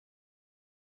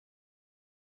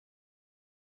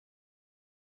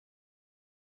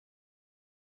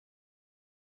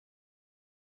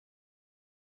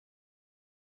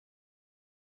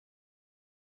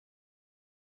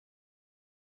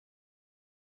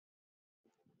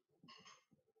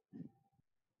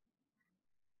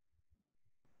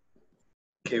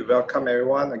Okay, welcome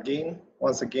everyone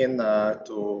once again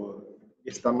to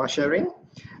this Dhamma sharing.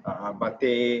 Phra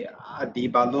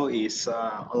Adhibalo is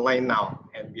online now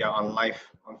and we are on live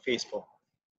on Facebook.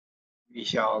 We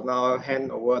shall now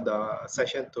hand over the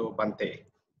session to Bhante.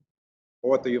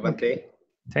 Over to you, Bhante. Okay.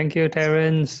 Thank you,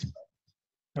 Terence.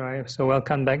 All right, so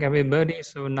welcome back everybody.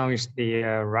 So now is the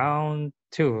round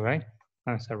 2, right?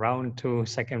 It's a round 2,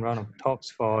 second round of talks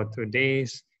for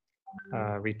today's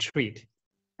retreat.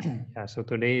 Yeah, so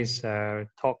today's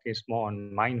talk is more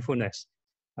on mindfulness.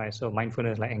 Right, so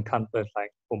mindfulness encompasses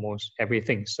almost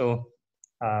everything. So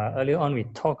earlier on we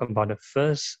talked about the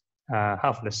first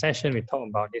half of the session. We talked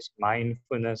about this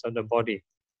mindfulness of the body.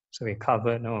 So we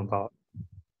covered about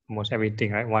almost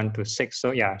everything, right? 1 to 6. So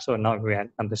yeah, so now we're at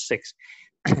number 6.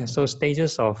 So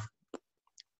stages of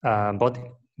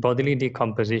bodily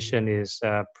decomposition is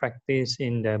practiced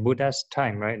in the Buddha's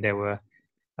time, right? There were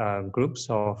groups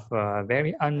of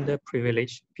very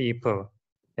underprivileged people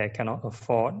that cannot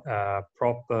afford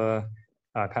proper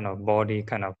kind of body,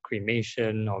 kind of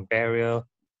cremation or burial.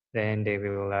 Then they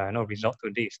will resort to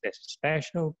this. There's a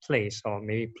special place or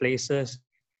maybe places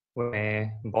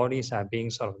where bodies are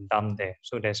being sort of dumped there.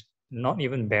 So there's not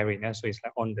even buried, so it's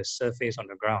like on the surface, on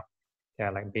the ground.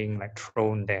 They're being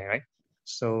thrown there, right?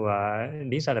 So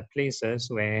these are the places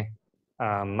where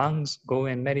monks go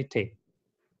and meditate.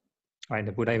 Right,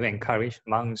 the Buddha even encouraged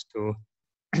monks to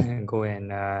go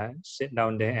and sit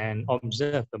down there and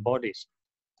observe the bodies,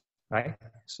 right?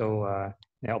 So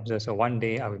they observe. So one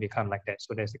day I will become like that.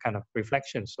 So there's a kind of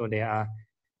reflection. So there are,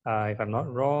 if I'm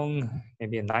not wrong,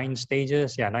 maybe 9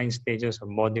 stages. Yeah, 9 stages of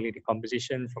bodily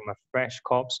decomposition from a fresh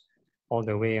corpse all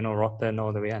the way, rotten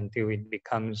all the way until it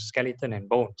becomes skeleton and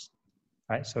bones,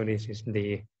 right? So this is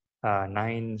the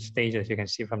 9 stages you can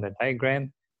see from the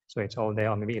diagram. So it's all there,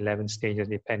 or maybe 11 stages,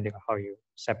 depending on how you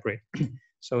separate.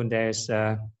 So there's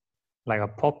like a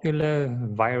popular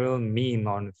viral meme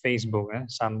on Facebook,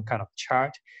 some kind of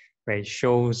chart where it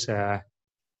shows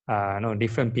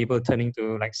different people turning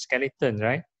to skeletons,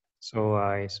 right? So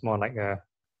it's more like a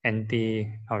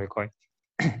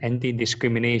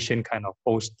anti-discrimination kind of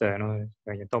poster,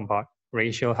 when you talk about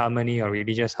racial harmony or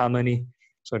religious harmony.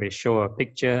 So they show a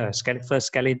picture, first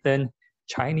skeleton,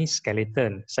 Chinese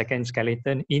skeleton, second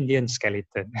skeleton, Indian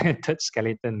skeleton, third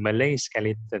skeleton, Malay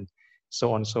skeleton,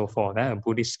 so on and so forth. A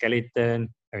Buddhist skeleton,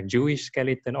 a Jewish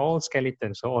skeleton, all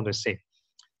skeletons, so all the same,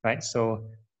 right? So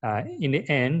in the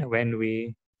end, when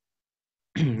we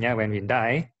when we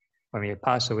die, when we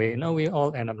pass away, we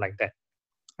all end up like that,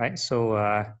 right? So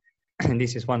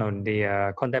this is one of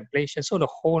the contemplations. So the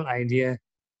whole idea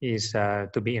is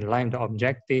to be in line. The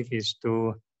objective is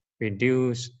to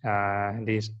reduce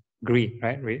this greed,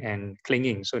 right, and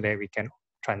clinging, so that we can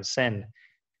transcend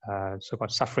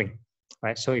so-called suffering,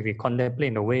 right? So if we contemplate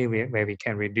in a way where we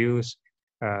can reduce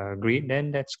greed,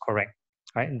 then that's correct,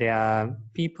 right? There are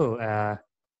people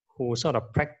who sort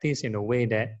of practice in a way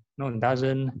that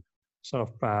doesn't sort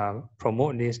of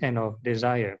promote this end of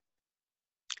desire.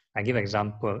 I give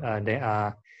example. There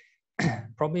are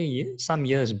probably some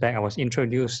years back, I was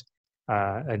introduced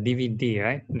a DVD,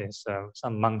 right? There's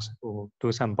some monks who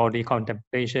do some body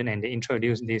contemplation, and they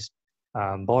introduce this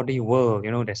body world.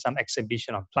 There's some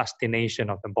exhibition of plastination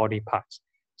of the body parts.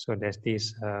 So there's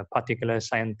this particular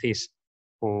scientist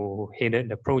who headed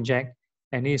the project,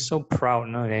 and he's so proud,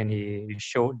 and he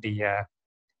showed the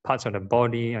parts of the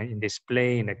body in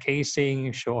display in the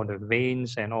casing, show all the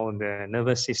veins and all the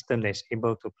nervous system that's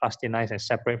able to plastinize and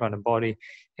separate from the body,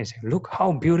 and say, look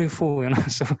how beautiful,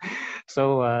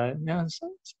 So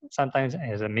sometimes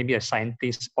as maybe a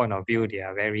scientist's point of view, they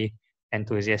are very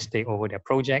enthusiastic over their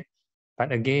project.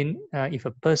 But again, if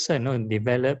a person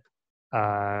develop,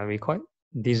 we call it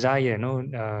desire,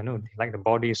 like the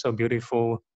body is so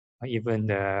beautiful, even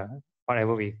the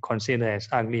whatever we consider as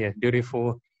ugly as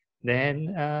beautiful,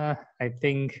 then I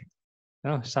think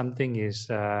something is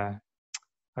how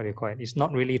do you call it? It's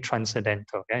not really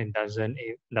transcendental. Okay? It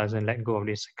doesn't let go of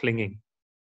this clinging.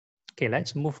 Okay,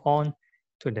 let's move on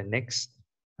to the next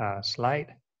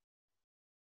slide.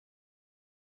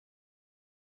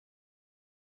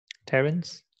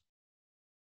 Terence.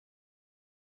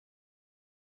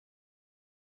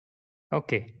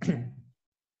 Okay.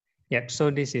 Yep.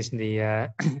 So this is the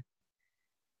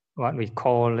what we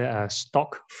call a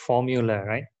stock formula,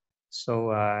 right?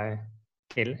 So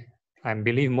okay, I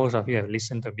believe most of you have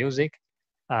listened to music.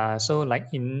 So like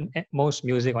in most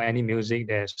music or any music,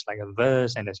 there's like a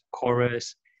verse and there's a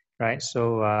chorus, right?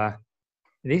 So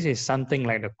this is something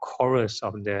like the chorus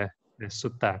of the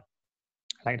sutta,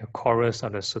 like the chorus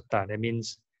of the sutta. That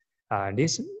means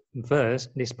this verse,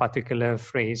 this particular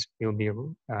phrase will be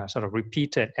sort of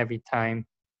repeated every time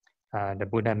the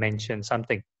Buddha mentioned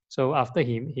something. So after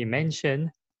he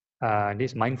mentioned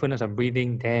this mindfulness of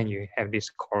breathing, then you have this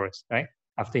chorus, right?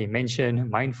 After he mentioned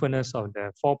mindfulness of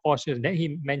the four postures, then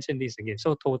he mentioned this again.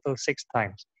 So total 6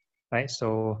 times, right?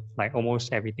 So like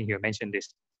almost everything you mentioned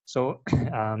this. So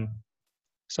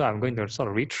so I'm going to sort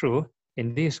of read through.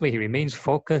 In this way, he remains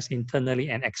focused internally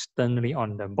and externally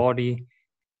on the body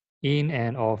in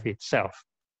and of itself.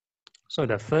 So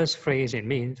the first phrase it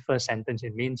means, first sentence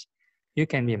it means, you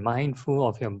can be mindful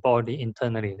of your body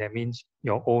internally. That means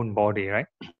your own body, right?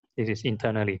 This is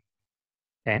internally.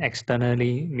 And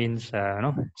externally means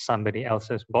somebody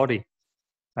else's body,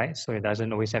 right? So it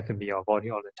doesn't always have to be your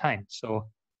body all the time. So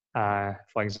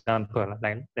for example,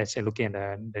 like let's say looking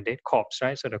at the dead corpse,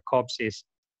 right? So the corpse is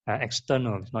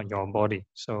external, it's not your body.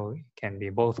 So it can be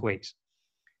both ways.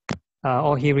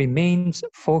 Or he remains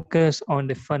focused on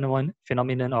the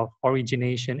phenomenon of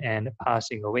origination and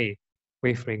passing away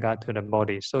with regard to the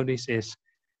body. So this is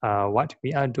what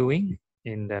we are doing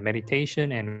in the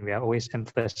meditation, and we are always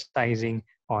emphasizing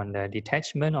on the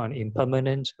detachment, on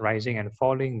impermanence, rising and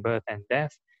falling, birth and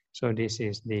death. So this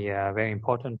is the very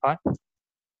important part.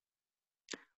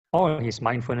 All his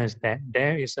mindfulness that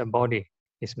there is a body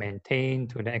is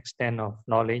maintained to the extent of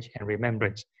knowledge and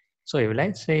remembrance. So if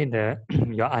let's say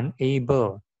you're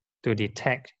unable to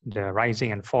detect the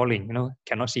rising and falling,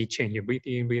 cannot see change, you breathe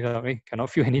in, breathe out, cannot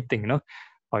feel anything,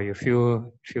 or you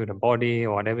feel the body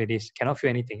or whatever it is, cannot feel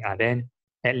anything, then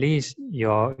at least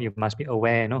you must be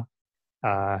aware,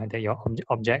 that your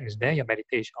object is there, your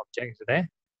meditation object is there,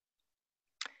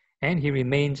 and he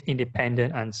remains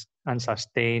independent and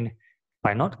unsustained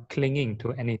by not clinging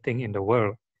to anything in the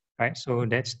world, right? So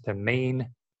that's the main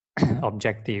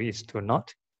objective, is to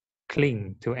not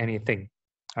cling to anything,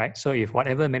 right? So if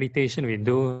whatever meditation we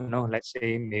do, let's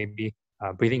say maybe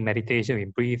breathing meditation, we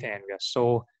breathe and we are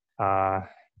so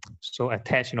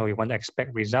attached, we want to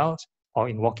expect results, or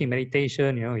in walking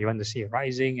meditation, you want to see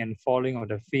rising and falling of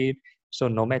the feet. So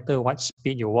no matter what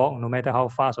speed you walk, no matter how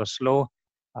fast or slow,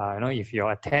 if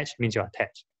you're attached, means you're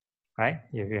attached, right?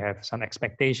 If you have some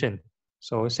expectation.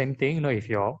 So same thing, if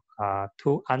you're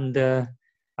too under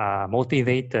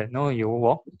motivated, you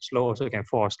walk slow also can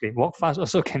fall asleep, walk fast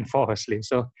also can fall asleep.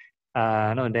 So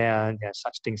there are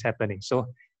such things happening. So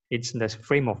it's the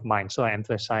frame of mind. So I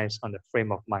emphasize on the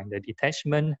frame of mind, the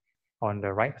detachment, on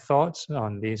the right thoughts,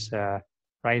 on this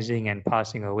rising and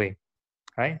passing away,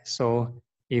 right? So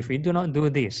if we do not do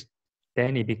this,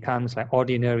 then it becomes like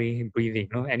ordinary breathing.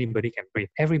 Anybody can breathe.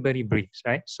 Everybody breathes,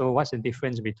 right? So what's the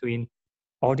difference between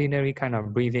ordinary kind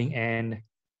of breathing and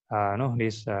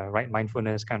this right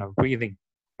mindfulness kind of breathing,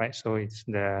 right? So it's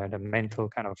the mental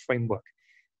kind of framework.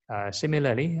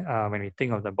 Similarly, when we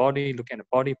think of the body, look at the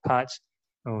body parts.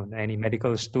 Any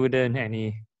medical student,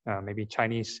 any maybe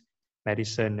Chinese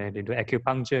medicine, they do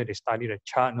acupuncture, they study the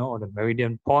chart, or the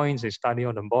meridian points, they study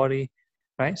on the body,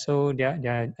 right? So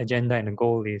their agenda and the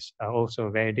goal is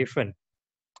also very different,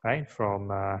 right? From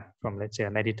let's say a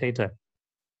meditator.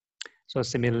 So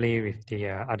similarly with the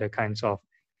other kinds of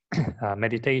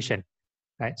meditation,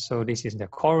 right? So this is the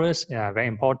chorus, very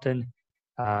important.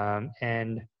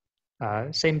 And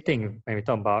same thing when we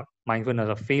talk about mindfulness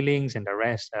of feelings and the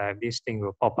rest, this thing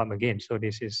will pop up again. So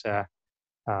this is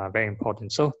very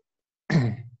important. So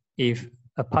if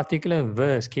a particular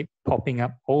verse keep popping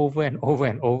up over and over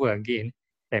and over again,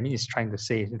 that means it's trying to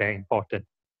say it's very important.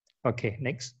 Okay,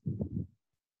 next.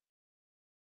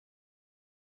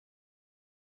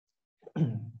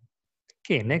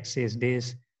 Okay, next is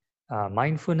this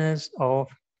mindfulness of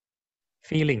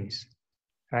feelings,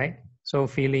 right? So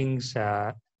feelings,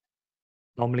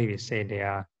 normally we say there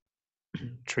are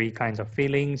 3 kinds of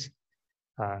feelings.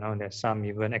 There's some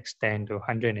even extend to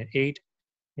 108.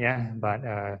 Yeah, but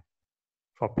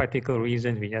for practical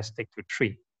reasons, we just stick to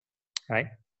 3, right?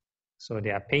 So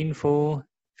they are painful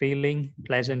feeling,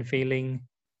 pleasant feeling,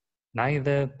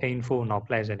 neither painful nor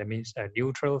pleasant. That means a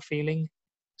neutral feeling.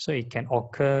 So it can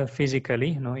occur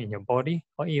physically, in your body,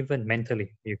 or even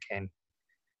mentally. You can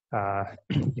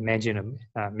imagine,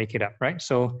 make it up, right?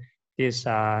 So these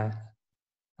are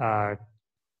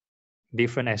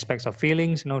different aspects of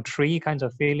feelings. 3 kinds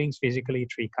of feelings physically,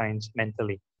 3 kinds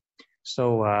mentally.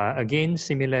 So again,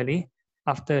 similarly,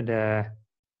 after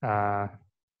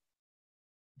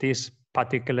this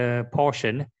particular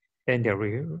portion, then they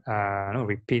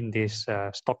repeat this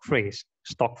stock phrase,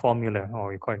 stock formula, or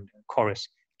we call it chorus.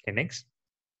 Okay, next.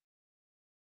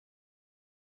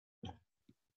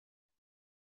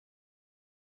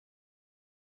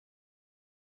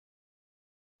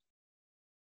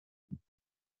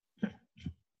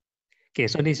 Okay,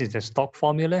 so this is the stock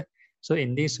formula. So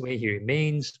in this way, he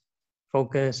remains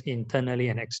focused internally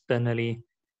and externally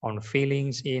on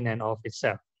feelings in and of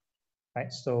itself,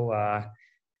 right? So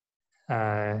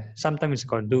sometimes it's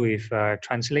got to do with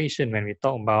translation. When we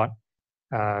talk about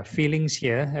feelings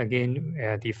here,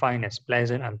 again, defined as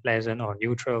pleasant, unpleasant, or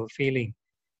neutral feeling,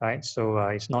 right? So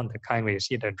it's not the kind where you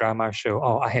see the drama show,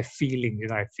 oh, I have feelings, you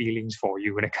know, I have feelings for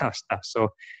you, that kind of stuff. So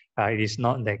it is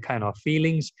not that kind of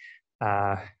feelings,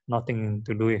 nothing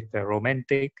to do with the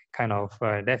romantic kind of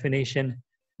definition,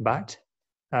 but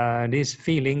this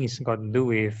feeling is got to do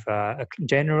with a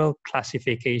general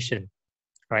classification,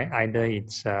 right? Either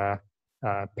it's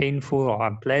painful or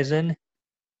unpleasant,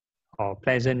 or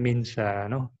pleasant means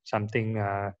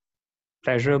something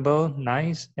pleasurable,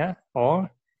 nice, yeah, or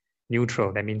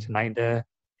neutral. That means neither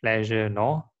pleasure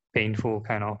nor painful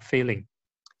kind of feeling.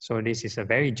 So this is a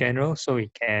very general, so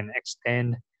it can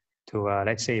extend to,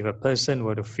 let's say, if a person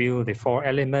were to feel the four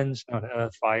elements, you know, the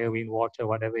earth, fire, wind, water,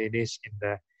 whatever it is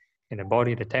in the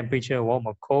body, the temperature, warm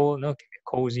or cold, you know, can be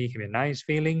cozy, can be a nice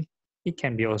feeling. It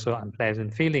can be also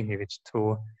unpleasant feeling if it's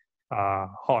too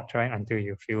hot, right, until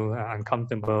you feel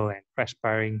uncomfortable and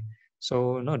perspiring.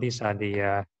 So, no, these are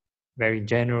the very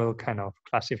general kind of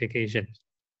classifications.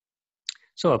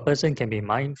 So a person can be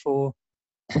mindful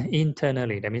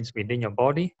internally, that means within your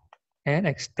body, and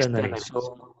externally.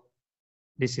 So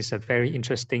this is a very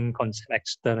interesting concept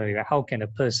externally. How can a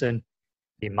person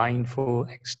be mindful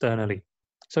externally?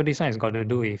 So this one has got to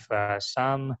do with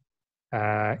some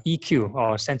EQ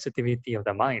or sensitivity of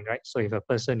the mind, right? So if a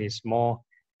person is more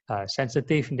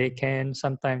sensitive, they can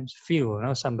sometimes feel, you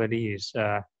know, somebody is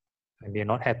maybe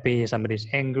not happy, somebody is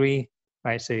angry,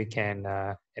 right? So you can,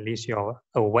 at least you're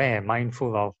aware,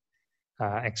 mindful of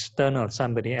external,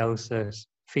 somebody else's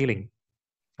feeling,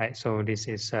 right? So this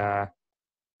is the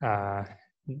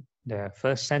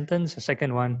first sentence. The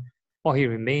second one, or he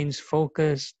remains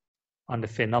focused on the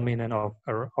phenomenon of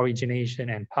origination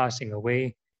and passing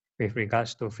away with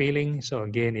regards to feeling. So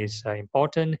again, it's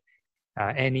important.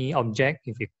 Any object,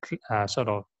 if you sort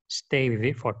of stay with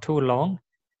it for too long,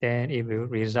 then it will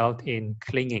result in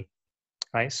clinging,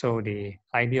 right? So the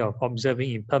idea of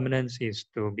observing impermanence is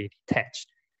to be detached,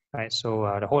 right?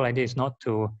 So the whole idea is not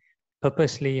to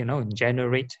purposely, you know,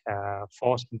 generate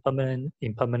false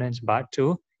impermanence, but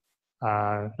to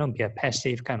be a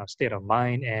passive kind of state of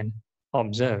mind and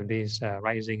observe this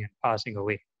rising and passing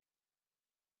away.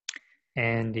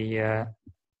 And the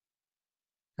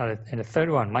third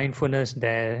one, mindfulness,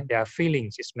 their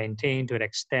feelings is maintained to the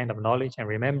extent of knowledge and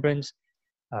remembrance.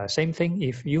 Same thing,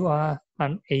 if you are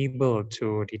unable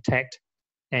to detect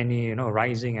any, you know,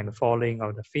 rising and falling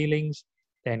of the feelings,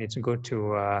 then it's good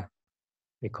to,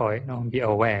 we call it, you know, be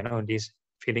aware, you know, this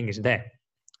feeling is there.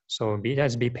 So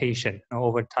just be patient. You know,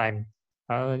 over time,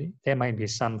 there might be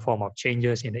some form of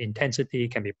changes in the intensity,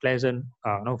 can be pleasant,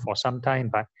 you know, for some time,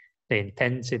 but the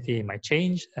intensity might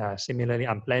change. Similarly,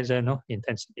 unpleasant, no,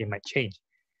 intensity might change.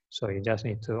 So you just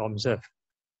need to observe.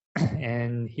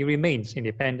 And he remains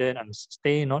independent and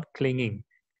stay not clinging,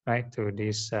 right, to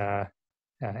this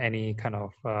any kind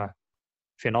of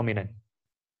phenomenon.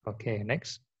 Okay,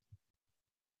 next.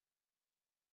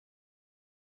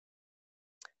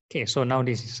 Okay, so now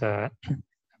this is a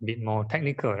bit more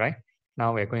technical, right?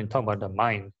 Now we're going to talk about the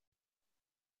mind.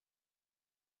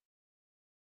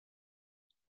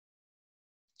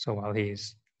 So while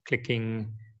he's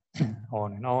clicking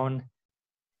on and on,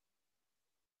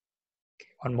 okay,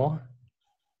 one more.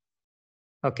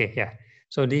 Okay, yeah.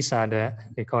 So these are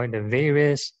we call it the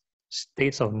various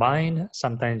states of mind.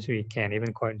 Sometimes we can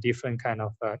even call it different kind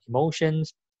of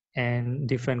emotions and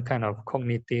different kind of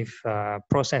cognitive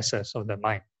processes of the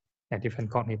mind and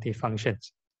different cognitive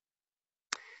functions.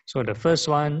 So the first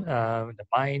one, the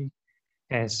mind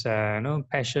has no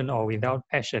passion or without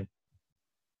passion.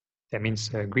 That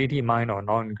means a greedy mind or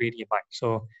non-greedy mind.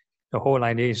 So the whole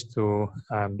idea is to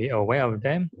be aware of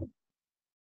them.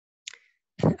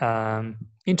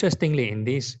 Interestingly, in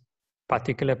this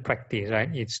particular practice, right,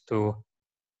 it's to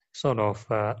sort of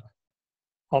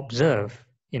observe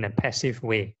in a passive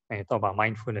way when you talk about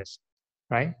mindfulness,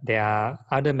 right? There are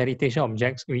other meditation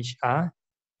objects which are,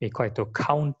 we call it to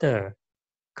counter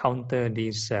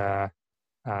this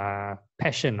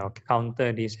passion or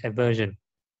counter this aversion,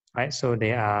 right? So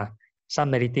there are some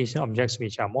meditation objects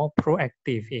which are more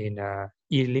proactive in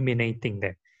eliminating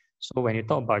them. So when you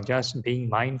talk about just being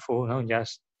mindful,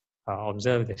 just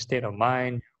observe the state of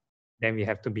mind, then we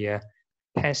have to be a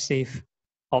passive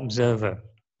observer.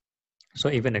 So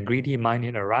even a greedy mind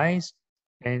it arises,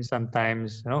 and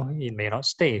sometimes it may not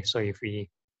stay. So if we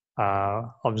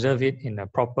observe it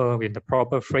with the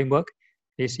proper framework,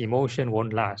 this emotion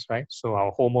won't last, right? So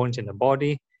our hormones in the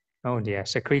body, they are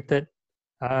secreted.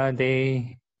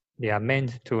 They are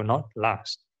meant to not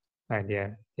last. right?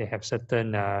 They have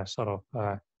certain sort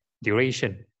of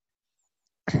duration.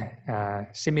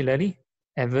 Similarly,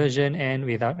 aversion and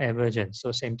without aversion.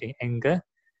 So same thing, anger.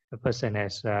 The person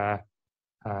has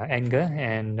anger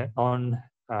and on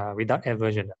without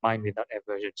aversion, the mind without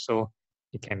aversion. So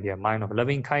it can be a mind of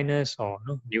loving kindness or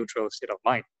neutral state of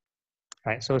mind.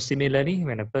 Right. So similarly,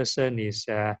 when a person is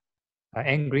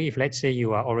angry, if let's say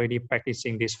you are already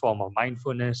practicing this form of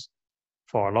mindfulness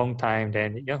for a long time,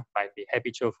 then it might be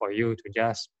habitual for you to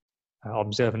just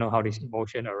observe, how this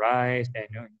emotion arise, and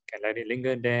you can let it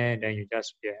linger there. Then you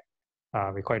just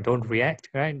we quite don't react,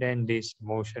 right? Then this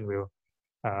emotion will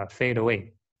fade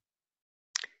away.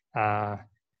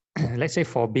 Let's say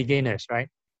for beginners, right?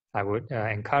 I would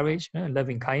encourage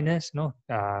loving kindness.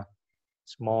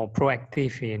 It's more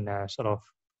proactive in sort of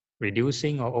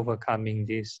reducing or overcoming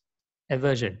this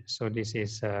aversion. So this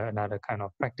is another kind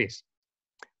of practice.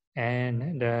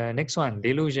 And the next one,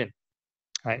 delusion.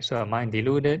 Right, so a mind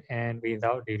deluded and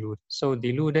without deluded. So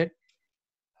deluded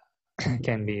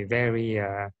can be very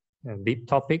deep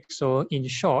topic. So in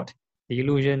short,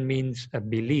 delusion means a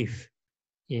belief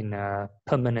in a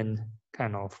permanent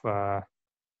kind of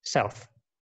self.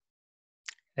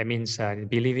 That means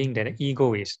believing that the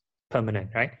ego is permanent,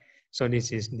 right? So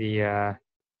this is the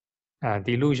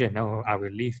delusion. I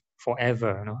will live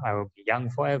forever. I will be young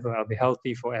forever. I'll be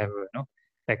healthy forever.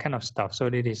 That kind of stuff. So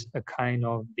it is a kind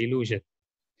of delusion.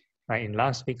 Right. In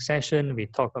last week's session, we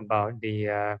talked about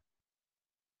the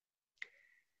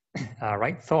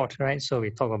right thought. Right. So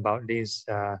we talk about this.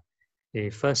 The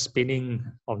first spinning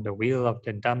of the wheel of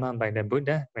the Dhamma by the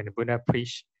Buddha, when the Buddha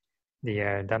preached the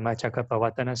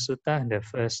Dhammacakkappavattana Sutta, the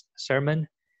first sermon,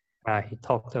 he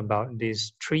talked about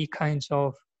these three kinds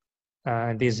of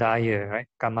desire, right?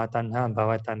 Kama tanha,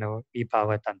 bhava tanha,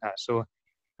 vibhava tanha. So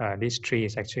this tree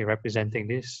is actually representing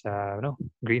this,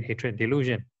 greed, hatred,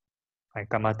 delusion. Right?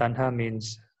 Kama tanha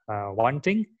means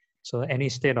wanting. So any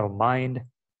state of mind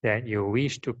that you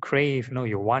wish to crave,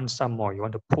 you want some more, you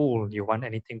want to pull, you want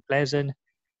anything pleasant,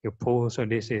 you pull. So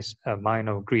this is a mind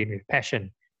of greed with passion.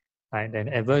 Right? Then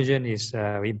aversion is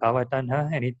vibhava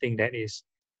tanha, anything that is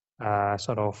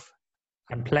sort of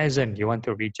unpleasant, you want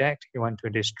to reject, you want to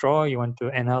destroy, you want to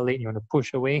annihilate, you want to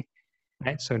push away.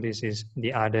 Right? So this is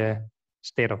the other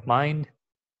state of mind.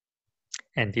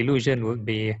 And delusion would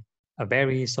be a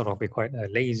very sort of, we call it a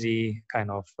lazy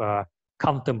kind of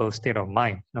comfortable state of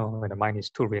mind. When the mind is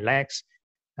too relaxed,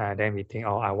 then we think,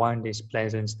 I want this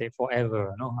pleasant state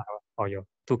forever. Or you're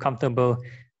too comfortable,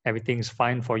 everything's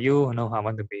fine for you. I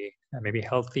want to be maybe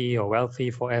healthy or wealthy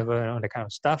forever. That kind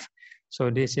of stuff. So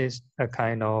this is a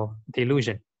kind of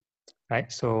delusion,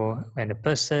 right? So when a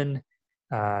person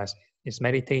is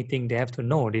meditating, they have to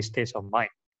know these states of mind.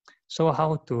 So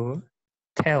how to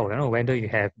tell, whether you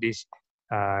have this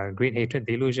greed, hatred,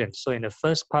 delusion? So in the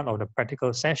first part of the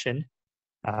practical session,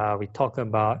 we talk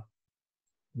about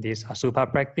this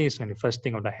asubha practice, when the first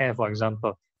thing of the hair, for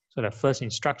example. So the first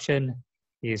instruction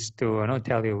is to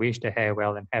tell you wish the hair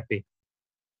well and happy,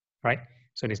 right?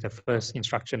 So this is the first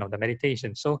instruction of the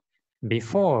meditation. So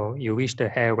before you wish the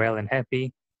hair well and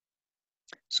happy,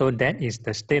 so that is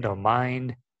the state of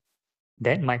mind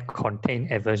that might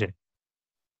contain aversion.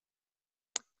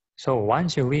 So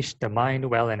once you wish the mind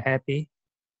well and happy,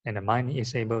 and the mind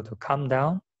is able to calm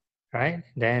down, right?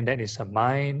 Then that is a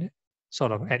mind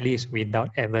sort of at least without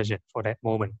aversion for that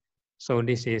moment. So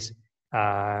this is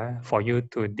for you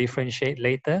to differentiate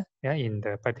later. Yeah, in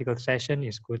the practical session,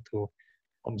 it's good to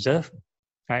observe.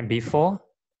 Right? Before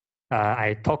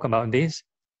I talk about this,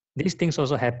 these things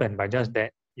also happen, but just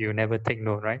that you never take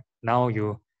note, right? Now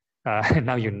you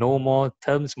now you know more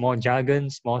terms, more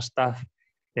jargons, more stuff,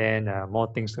 then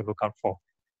more things to look out for.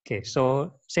 Okay,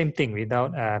 so same thing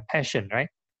without passion, right?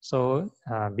 So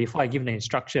before I give the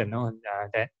instruction,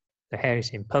 that the hair is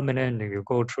impermanent, you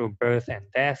go through birth and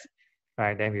death,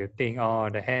 right? Then you think,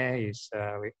 the hair is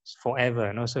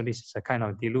forever, so this is a kind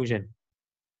of delusion.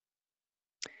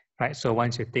 Right, so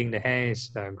once you think the hair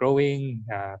is growing,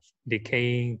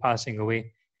 decaying, passing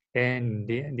away, then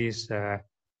this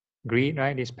greed,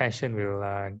 right, this passion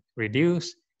will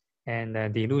reduce,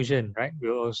 and delusion, right,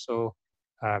 will also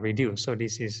reduce. So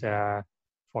this is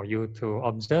for you to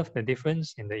observe the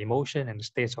difference in the emotion and the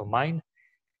states of mind.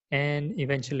 And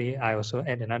eventually, I also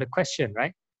add another question,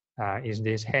 right? Is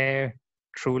this hair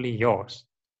truly yours?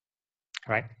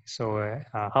 Right. So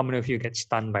how many of you get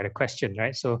stunned by the question,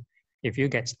 right? So if you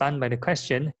get stunned by the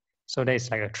question, so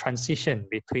there's like a transition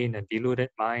between a deluded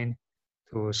mind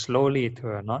to slowly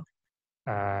to a not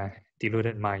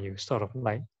deluded mind. You sort of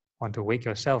like want to wake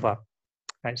yourself up,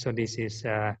 right? So this is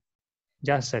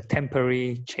just a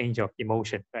temporary change of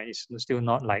emotion, right? It's still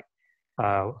not like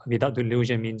Without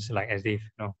delusion means like as if,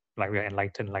 you know, like we are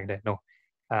enlightened like that. No,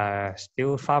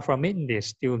 still far from it. There's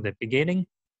still the beginning.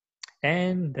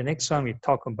 And the next one we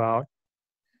talk about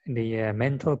the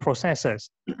mental processes,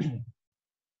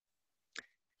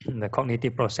 the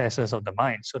cognitive processes of the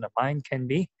mind. So the mind can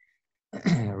be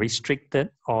restricted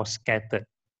or scattered,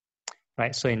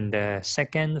 right? So in the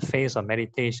second phase of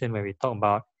meditation, when we talk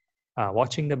about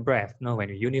watching the breath, you know, when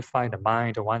you unify the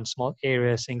mind to one small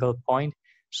area, single point,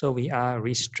 so we are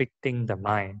restricting the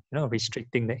mind, you know,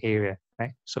 restricting the area,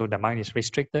 right? So the mind is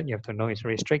restricted. You have to know it's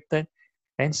restricted.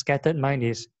 And scattered mind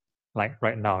is like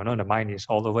right now, you know, the mind is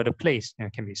all over the place. You know,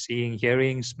 it can be seeing,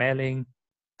 hearing, smelling,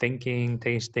 thinking,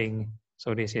 tasting.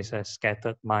 So this is a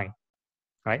scattered mind,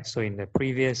 right? So in the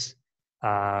previous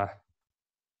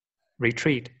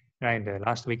retreat, right, the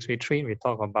last week's retreat, we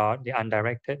talked about the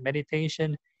undirected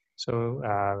meditation. So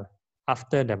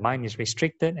after the mind is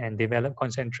restricted and develop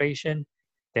concentration,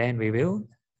 then we will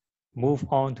move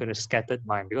on to the scattered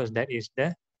mind, because that is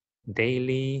the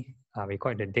daily, we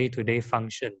call it the day-to-day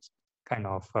functions kind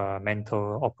of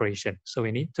mental operation. So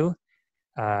we need to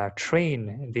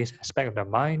train this aspect of the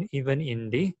mind even in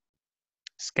the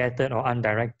scattered or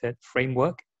undirected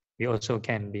framework. We also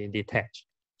can be detached.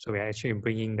 So we're actually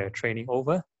bringing the training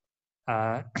over.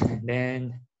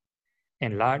 Then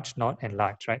enlarge, not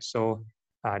enlarge, right? So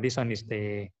this one is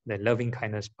the loving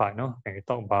kindness part, no? When we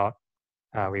talk about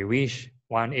we wish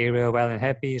one area well and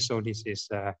happy, so this is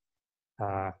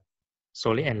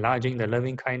slowly enlarging the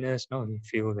loving kindness, no? You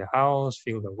feel the house,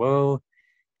 feel the world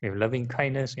with loving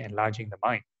kindness, enlarging the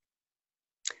mind.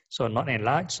 So not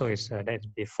enlarged, so it's that's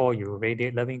before you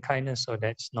radiate loving kindness, so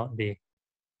that's not the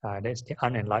that's the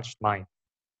unenlarged mind.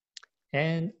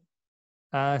 And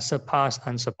surpass,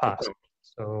 unsurpassed.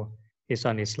 So this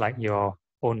one is like your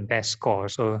own best score.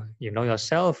 So you know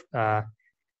yourself. I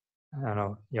don't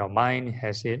know, your mind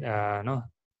has it. No,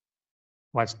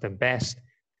 what's the best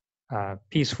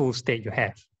peaceful state you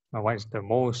have? Or what is the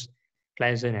most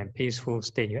pleasant and peaceful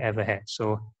state you ever had?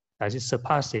 So does it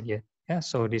surpass it yet? Yeah.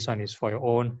 So this one is for your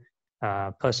own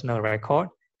personal record.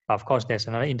 Of course, there's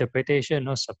another interpretation.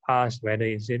 No, surpass. Whether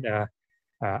is it a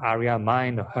Arya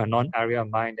mind or a non-Arya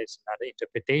mind? That's another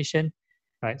interpretation,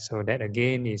 right? So that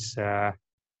again is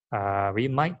we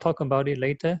might talk about it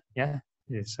later. Yeah,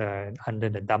 it's under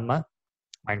the Dhamma,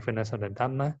 mindfulness of the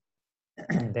Dhamma.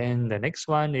 Then the next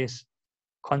one is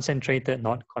concentrated,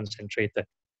 not concentrated.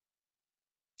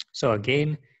 So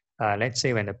again, let's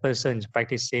say when a person is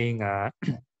practicing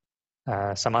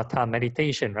samatha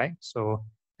meditation, right? So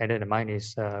whether the mind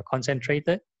is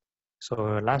concentrated.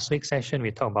 So last week's session, we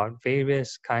talked about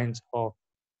various kinds of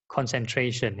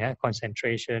concentration, yeah,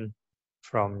 concentration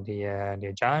from the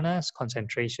jhanas,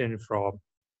 concentration from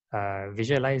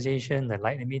visualization, the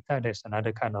light nimitta, there's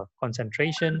another kind of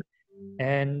concentration.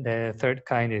 And the third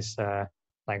kind is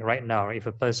like right now, if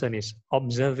a person is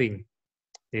observing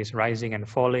this rising and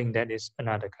falling, that is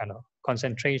another kind of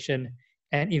concentration.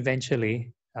 And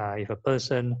eventually, if a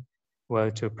person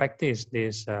were to practice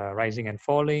this rising and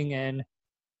falling and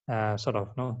sort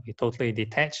of be totally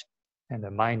detached, and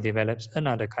the mind develops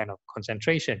another kind of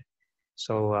concentration.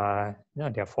 So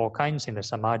there are four kinds in the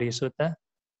Samadhi Sutta.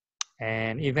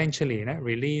 And eventually,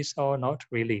 release or not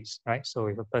release, right? So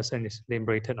if a person is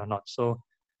liberated or not. So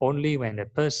only when the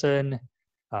person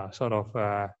sort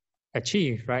of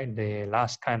achieve, right, the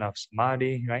last kind of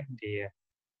samadhi, right, the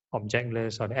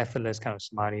objectless or the effortless kind of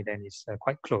samadhi, then it's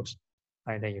quite close,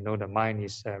 right? Then you know the mind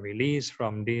is released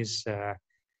from these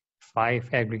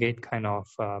five aggregate kind of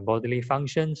bodily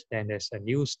functions. Then there's a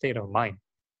new state of mind,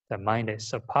 the mind that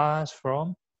surpassed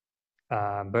from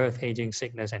birth, aging,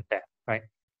 sickness, and death, right?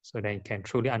 So then you can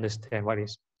truly understand what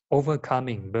is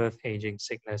overcoming birth, aging,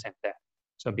 sickness, and death.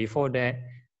 So before that,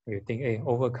 you think, hey,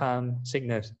 overcome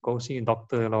sickness, go see a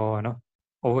doctor, or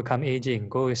overcome aging,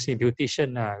 go see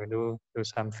beautician, do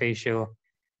some facial,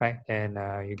 right? And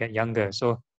you get younger.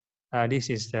 So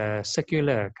this is the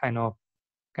secular kind of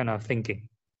thinking.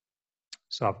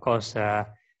 So of course,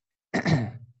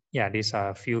 yeah, these are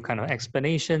a few kind of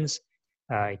explanations.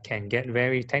 It can get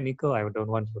very technical. I don't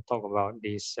want to talk about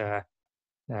these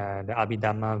the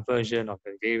Abhidhamma version of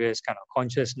the various kind of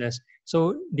consciousness.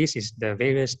 So this is the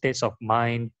various states of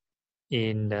mind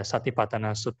in the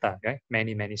Satipatthana Sutta, right?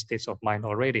 Many, many states of mind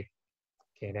already.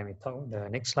 Okay, let me talk the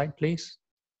next slide, please.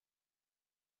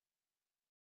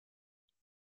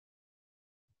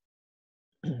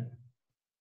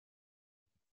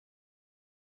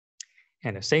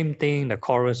 And the same thing, the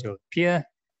chorus will appear.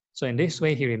 So in this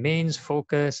way, he remains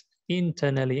focused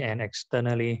internally and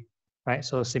externally, right?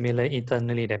 So similar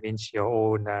internally, that means your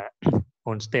own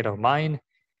own state of mind.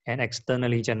 And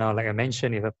externally, just now, like I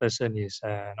mentioned, if a person is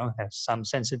has some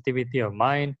sensitivity of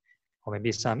mind, or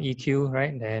maybe some EQ,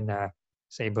 right, then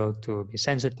is able to be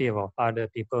sensitive of other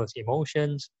people's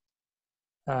emotions,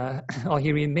 or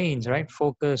he remains right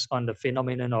focused on the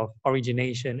phenomenon of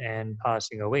origination and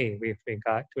passing away with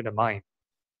regard to the mind.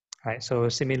 Right. So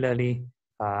similarly,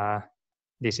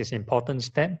 this is important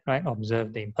step, right?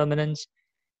 Observe the impermanence,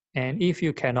 and if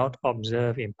you cannot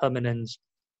observe impermanence,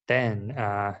 then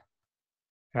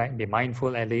right, be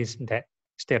mindful at least that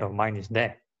state of mind is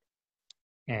there.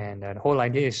 And the whole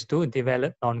idea is to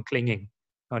develop non-clinging.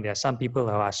 There are some people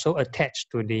who are so attached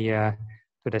to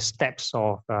the steps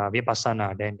of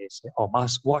vipassana, then they say, "Oh,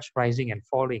 must watch rising and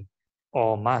falling,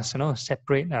 or must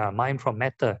separate mind from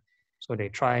matter." So they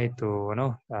try to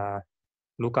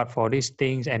look out for these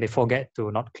things, and they forget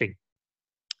to not cling.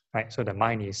 Right. So the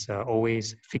mind is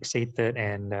always fixated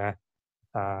and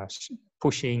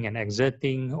pushing and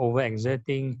exerting,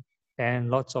 over-exerting,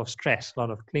 and lots of stress, a lot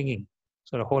of clinging.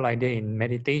 So the whole idea in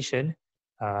meditation,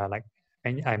 like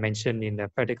I mentioned in the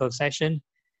practical session,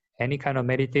 any kind of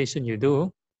meditation you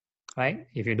do, right?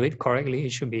 If you do it correctly,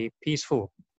 it should be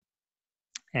peaceful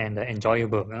and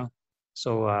enjoyable.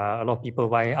 So a lot of people,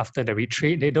 why after the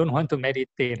retreat, they don't want to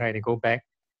meditate, right? They go back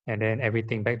and then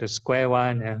everything back to square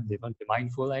one. They don't be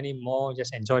mindful anymore,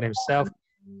 just enjoy themselves,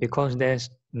 because there's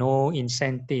no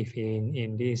incentive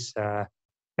in this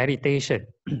meditation,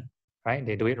 right?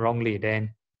 They do it wrongly. Then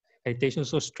meditation is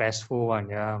so stressful one,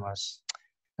 yeah, must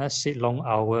sit long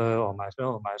hour, or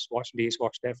must watch this,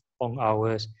 watch that for long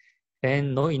hours,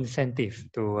 and no incentive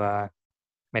to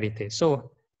meditate.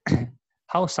 So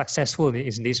how successful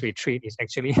is this retreat is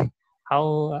actually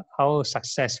how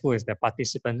successful is the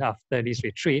participant after this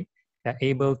retreat. They're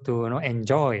able to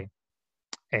enjoy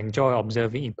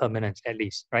observing impermanence at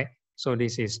least, right? So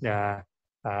this is the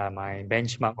my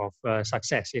benchmark of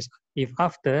success. Is if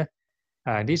after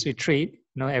this retreat,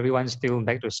 everyone's still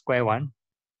back to square one,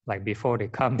 like before they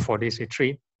come for this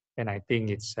retreat, then I think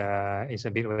it's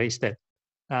a bit wasted.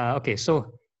 Okay,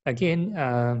 so again,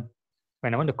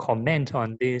 when I want to comment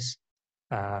on this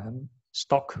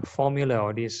stock formula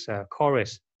or this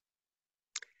chorus,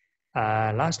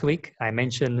 last week I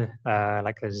mentioned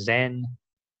like a Zen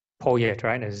poet,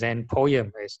 right? A Zen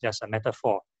poem is just a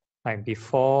metaphor. Like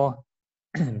before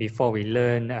we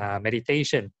learn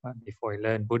meditation, before we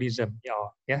learn Buddhism,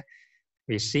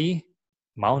 we see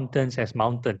mountains as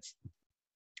mountains,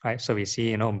 right? So we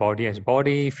see body as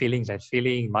body, feelings as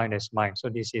feeling, mind as mind. So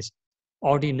this is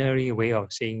ordinary way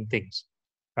of seeing things,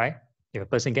 right? If a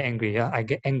person get angry, I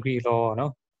get angry, Lord,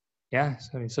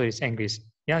 so it's angry.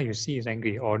 You see it's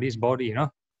angry. Or this body, you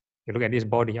look at this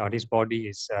body, or this body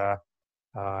is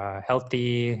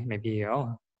healthy, maybe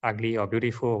ugly or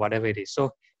beautiful, whatever it is.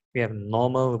 So we have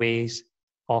normal ways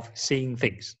of seeing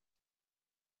things.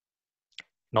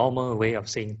 Normal way of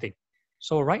seeing things.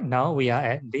 So right now we are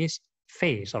at this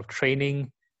phase of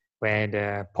training where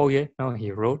the poet,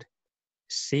 he wrote,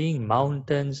 seeing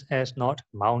mountains as not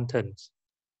mountains.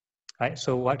 Right?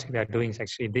 So what we are doing is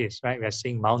actually this, right? We are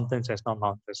seeing mountains as not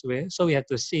mountains. So we have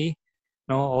to see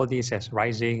all these as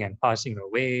rising and passing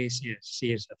away,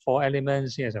 see as the four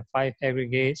elements, see as the five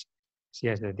aggregates, see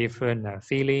as the different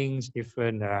feelings,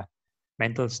 different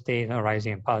mental states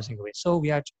rising and passing away. So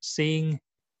we are seeing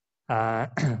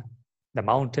the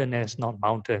mountain as not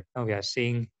mountain. We are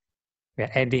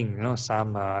adding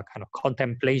some kind of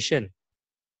contemplation,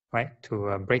 right,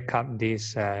 to break up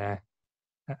this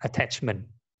attachment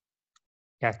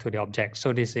to the object.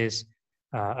 So this is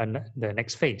the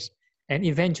next phase. And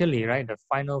eventually, right, the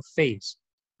final phase,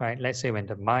 right, let's say when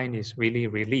the mind is really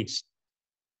released,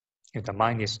 if the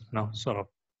mind is sort of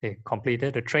they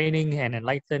completed the training and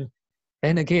enlightened,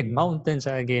 then again, mountains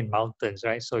are again mountains,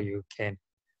 right? So you can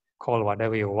call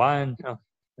whatever you want,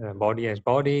 body as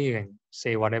body, and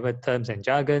say whatever terms and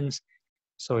jargons,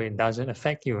 so it doesn't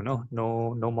affect you.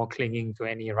 No more clinging to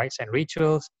any rites and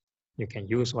rituals. You can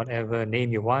use whatever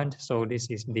name you want. So this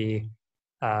is the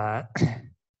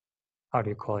how do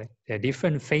you call it? There are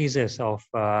different phases of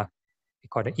we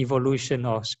call the evolution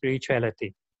of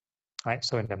spirituality, right?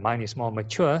 So when the mind is more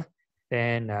mature,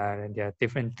 then there are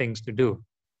different things to do.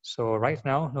 So right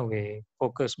now, we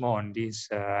focus more on these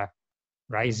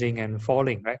rising and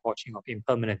falling, right? Watching of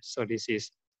impermanence. So this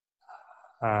is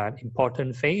an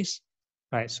important phase,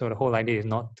 right? So the whole idea is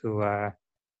not to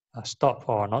stop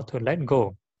or not to let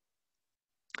go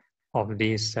of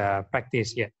this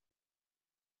practice yet.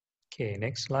 Okay,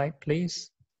 next slide,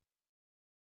 please.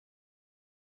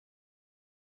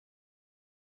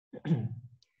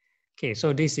 Okay,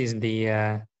 so this is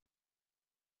the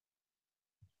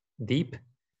deep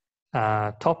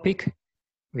topic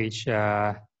which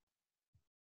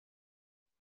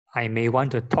I may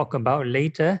want to talk about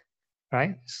later,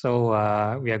 right?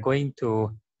 So we are going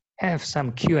to have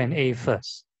some Q&A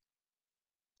first.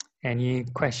 Any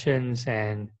questions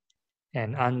and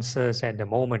answers at the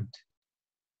moment?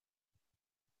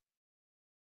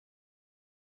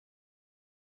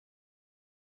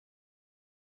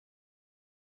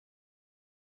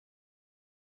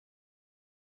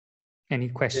 Any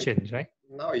questions, right?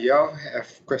 Now you all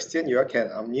have question, you all can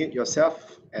unmute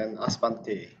yourself and ask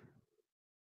Bante.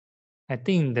 I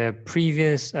think the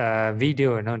previous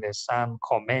video, there's some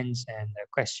comments and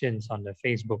questions on the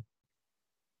Facebook.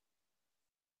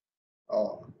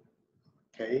 Oh,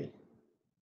 okay.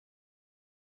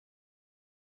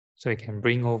 So you can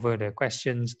bring over the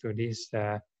questions to this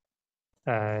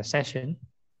session.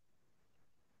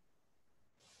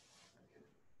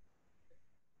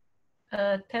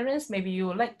 Terence, maybe you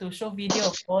would like to show video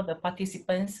for the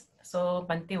participants so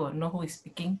Bante will know who is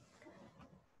speaking.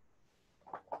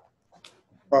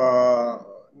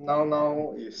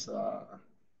 Now is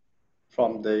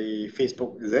from the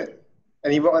Facebook, is it?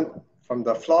 Anyone from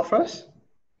the floor first?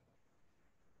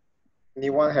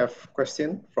 Anyone have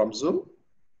question from Zoom?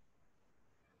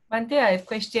 Bante, I have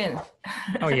question.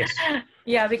 Oh, yes.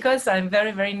 Yeah, because I'm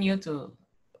very, very new to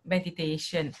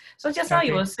meditation. So just now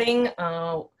you were saying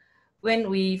when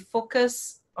we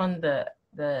focus on the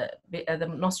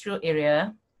nostril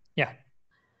area. Yeah.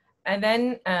 And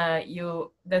then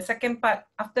the second part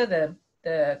after the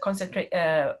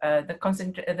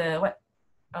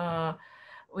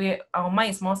our mind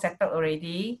is more settled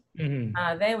already.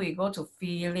 Then we go to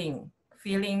feeling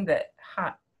the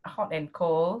hot and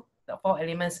cold, the 4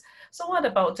 elements. So what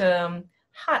about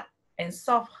hard and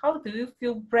soft? How do you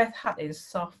feel breath hard and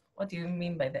soft? What do you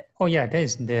mean by that? Oh yeah, that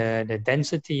is the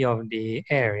density of the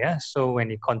air. Yeah? So when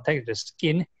it contacts the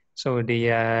skin, so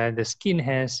the skin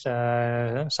has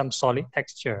some solid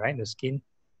texture, right? The skin.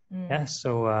 Yeah.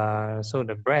 So so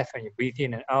the breath when you breathe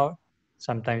in and out,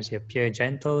 sometimes it appear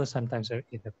gentle, sometimes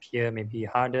it appear maybe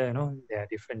harder. There are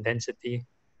different density.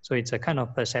 So it's a kind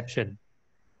of perception.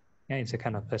 Yeah, it's a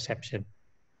kind of perception.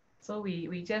 So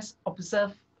we just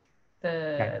observe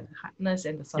the hardness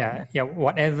and the softness. Yeah,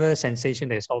 whatever sensation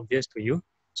that is obvious to you.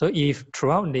 So if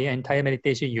throughout the entire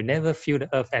meditation you never feel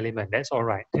the earth element, that's all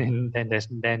right. then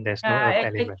there's no earth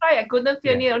element. I tried, I couldn't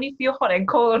feel it. Only feel hot and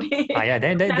cold only. Yeah,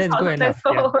 that's good enough.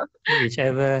 Yeah.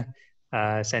 Whichever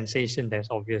sensation that's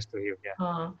obvious to you.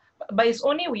 Yeah. But it's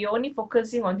we're only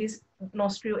focusing on this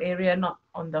nostril area, not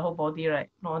on the whole body, right?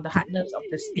 Not on the hardness of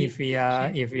the skin. If we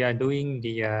are doing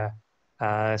the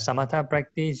samatha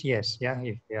practice, yes, yeah.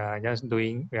 If we are just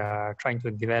trying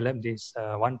to develop this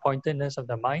one-pointedness of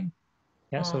the mind,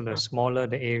 yeah. So the smaller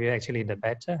the area, actually, the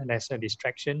better. Lesser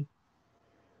distraction.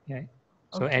 Yeah.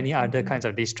 So any other kinds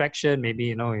of distraction, maybe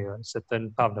your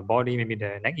certain part of the body, maybe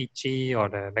the neck itchy or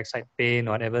the backside pain,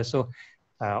 or whatever. So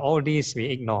all these we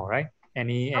ignore, right? How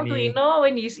do we know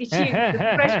when it's itchy?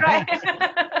 Fresh, right?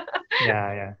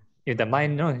 Yeah. If the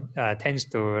mind tends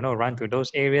to run to those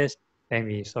areas, then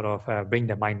we sort of bring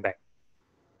the mind back.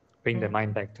 Bring the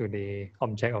mind back to the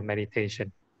object of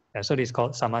meditation. So this is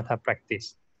called samatha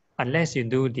practice. Unless you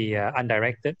do the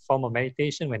undirected form of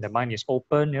meditation, when the mind is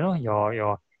open,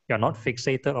 you're not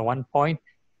fixated on one point.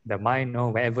 The mind,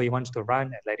 wherever it wants to run,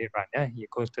 and let it run. Yeah, it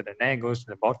goes to the neck, goes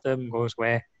to the bottom, goes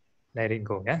where, let it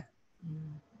go. Yeah.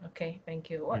 Okay, thank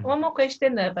you. One more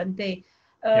question, Bante.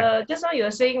 Just now you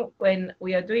were saying when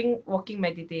we are doing walking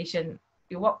meditation,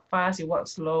 you walk fast, you walk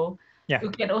slow. Yeah. You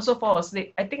can also fall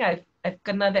asleep. I think I've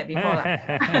kena that before.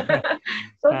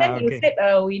 So then you said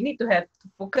we need to have to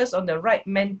focus on the right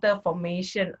mental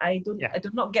formation. I do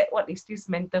not get what is this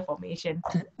mental formation.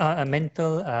 A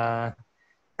mental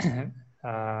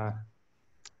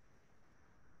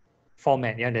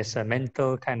format. Yeah, there's a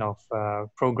mental kind of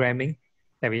programming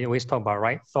that we always talk about,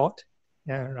 right thought,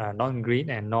 non-greed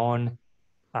and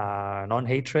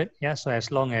non-hatred. Yeah, so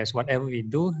as long as whatever we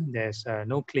do, there's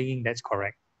no clinging, that's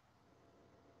correct.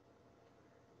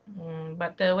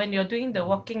 But when you're doing the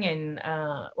walking and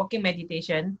walking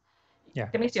meditation,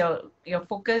 that means your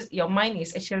focus, your mind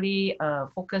is actually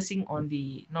focusing on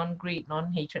the non-greed,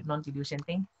 non-hatred, non-delusion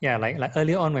thing. Yeah, like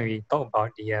earlier on when we talked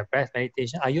about the breath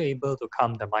meditation, are you able to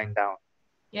calm the mind down?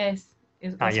 Yes.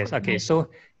 Yes. Okay. So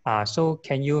so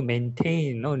can you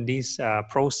maintain this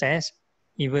process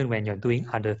even when you're doing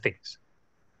other things?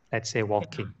 Let's say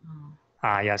walking.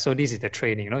 Yeah. So this is the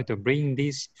training, to bring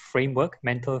this framework,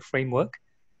 mental framework,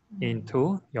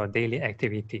 into your daily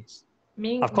activities.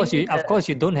 Of course,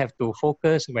 you don't have to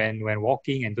focus when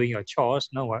walking and doing your chores.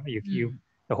 No,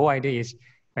 the whole idea is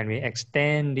when we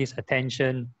extend this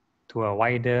attention to a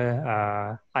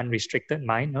wider, unrestricted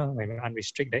mind, when we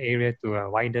unrestrict the area to a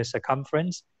wider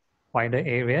circumference, wider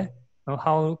area,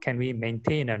 how can we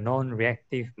maintain a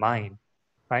non-reactive mind?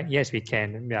 Right? Yes, we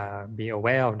can be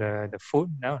aware of the food,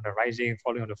 the rising and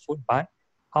falling of the food, but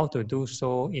how to do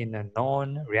so in a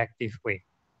non-reactive way.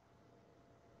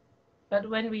 But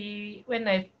when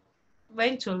I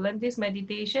went to learn this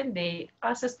meditation, they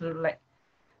asked us to like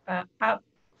up,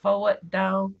 forward,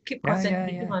 down, keep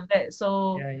concentrating on that.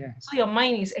 So so your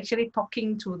mind is actually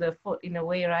talking to the foot in a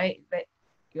way, right? That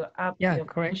you're up, you're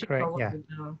correct, forward,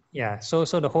 down. So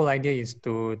the whole idea is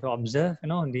to observe,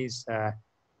 these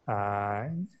how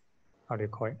do you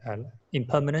call it,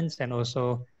 impermanence, and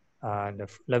also the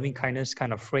loving kindness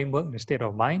kind of framework, the state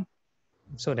of mind,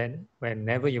 so that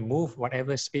whenever you move,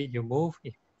 whatever speed you move,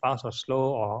 if fast or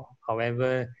slow, or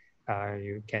however,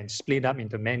 you can split up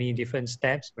into many different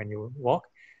steps when you walk,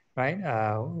 right?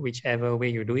 Whichever way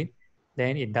you do it,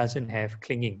 then it doesn't have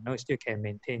clinging. No, it still can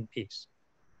maintain peace.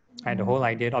 Right? The whole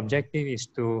idea, the objective is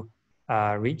to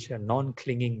reach a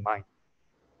non-clinging mind,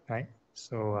 right?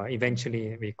 So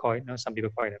eventually we call it, some people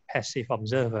call it a passive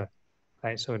observer,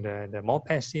 right? So the more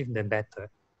passive, the better,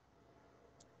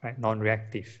 right?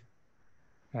 Non-reactive,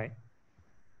 right?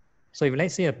 So if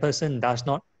let's say a person does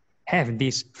not have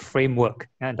this framework,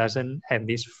 doesn't have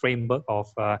this framework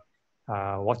of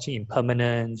watching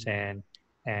impermanence and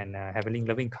having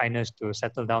loving kindness to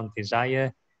settle down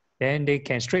desire, then they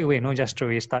can straight away, just straight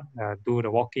away start do the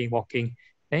walking.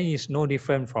 Then it's no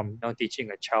different from teaching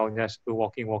a child just do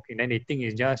walking. Then they think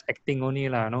it's just acting only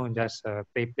lah, just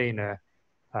play in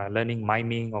learning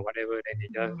miming or whatever. Then they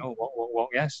just walk.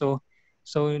 Yeah, so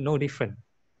no different.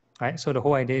 Right? So the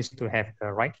whole idea is to have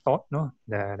the right thought,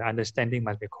 the understanding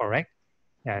must be correct.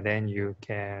 Yeah, then you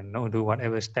can do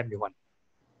whatever step you want.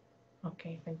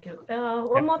 Okay, thank you.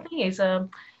 One more thing is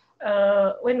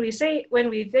when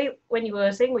you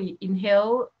were saying we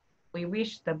inhale, we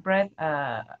wish the breath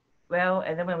well,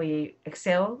 and then when we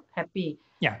exhale, happy.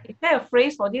 Yeah. Is there a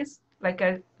phrase for this? Like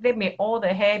they may all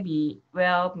the hair be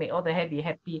well, may all the hair be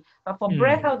happy. But for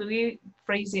breath, how do we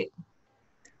phrase it?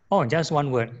 Oh, just one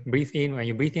word. Breathe in. When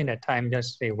you breathe in at time,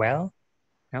 just say well.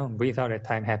 Breathe out at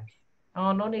time, happy.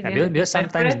 Oh, no need. Because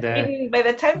sometimes by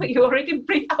the time you already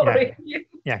breathe out already.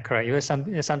 Yeah, correct.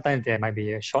 Sometimes there might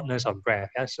be a shortness of breath.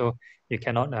 Yeah, so you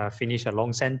cannot finish a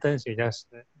long sentence. You just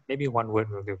maybe one word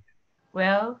will do.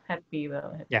 Well, happy.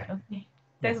 Well, happy. Yeah. Okay,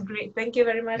 that's great. Thank you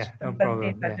very much. Yeah, no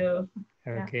problem. Yeah.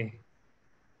 Okay.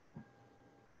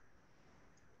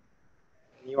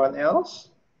 Anyone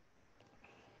else?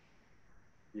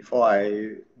 Before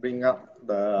I bring up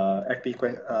the FP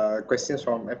questions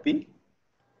from FP.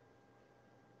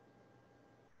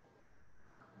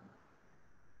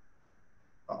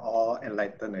 All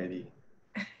enlightened already.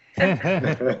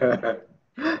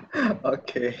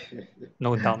 Okay.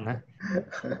 No doubt, huh?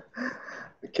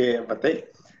 Okay,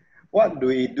 Batik. What do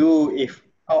we do if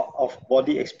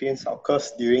out-of-body experience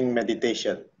occurs during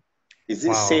meditation? Is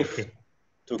it safe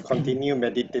to continue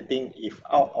meditating if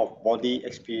out-of-body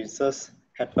experiences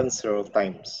happen several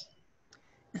times?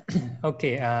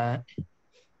 Okay.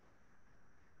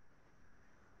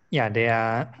 Yeah, there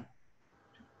are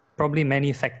probably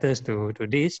many factors to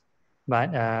this,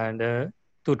 but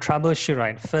to troubleshoot,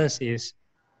 right, first is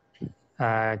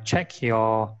check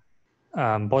your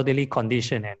bodily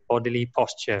condition and bodily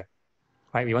posture.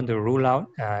 Right, we want to rule out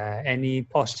any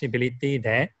possibility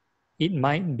that it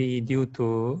might be due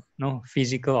to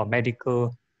physical or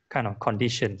medical kind of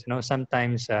conditions.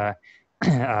 Sometimes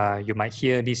you might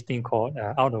hear this thing called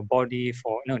out of body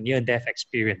for near-death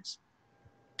experience.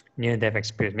 Near-death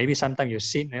experience. Maybe sometimes you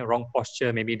sit in the wrong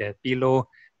posture. Maybe the pillow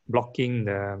blocking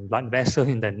the blood vessel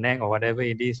in the neck or whatever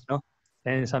it is.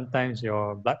 Then sometimes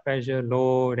your blood pressure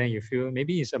low. Then you feel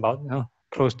maybe it's about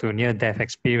close to near-death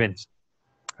experience.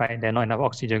 Right, there's not enough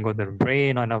oxygen go to the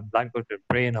brain, not enough blood go to the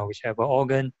brain or whichever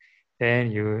organ.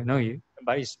 Then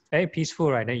but it's very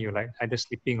peaceful, right? Then you like either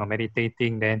sleeping or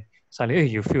meditating. Then suddenly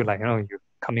you feel like you're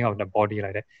coming out of the body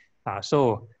like that.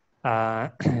 So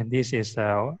this is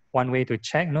one way to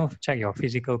check, check your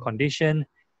physical condition,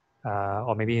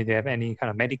 or maybe if they have any kind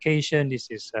of medication.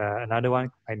 This is another one,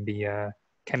 might be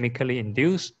chemically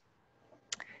induced.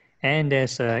 And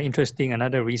there's interesting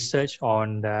another research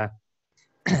on the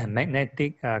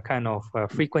magnetic kind of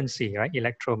frequency, right?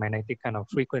 Electromagnetic kind of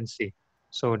frequency.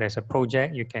 So there's a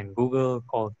project you can Google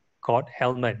called God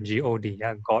Helmet, G-O-D,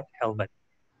 God Helmet.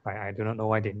 Right? I do not know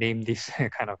why they named this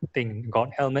kind of thing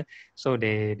God Helmet. So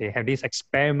they have these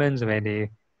experiments where they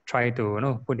try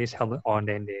to put this helmet on,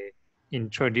 then they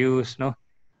introduce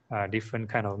different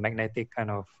kind of magnetic kind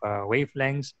of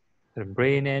wavelengths to the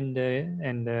brain and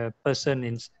the person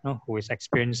who is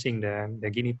experiencing the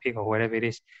guinea pig or whatever it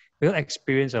is. will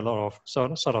experience a lot of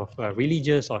sort of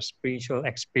religious or spiritual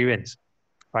experience,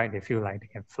 right? They feel like they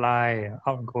can fly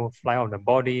out of the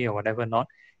body or whatever not,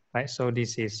 right? So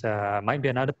this is might be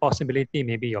another possibility.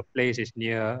 Maybe your place is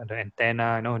near the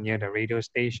antenna, you know, near the radio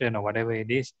station or whatever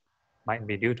it is. Might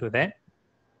be due to that.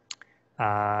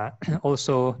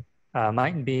 Also,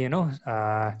 might be, you know,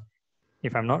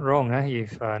 if I'm not wrong,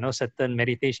 if no certain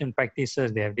meditation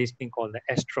practices, they have this thing called the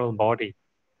astral body.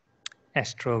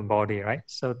 Astral body, right?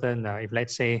 Certain, if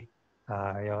let's say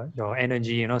your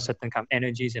energy, you know, certain kind of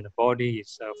energies in the body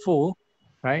is full,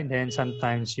 right? Then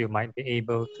sometimes you might be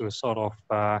able to sort of,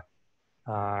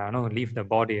 you know, leave the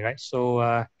body, right?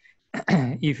 So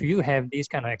if you have these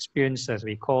kind of experiences,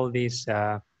 we call these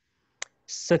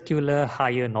circular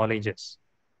higher knowledges.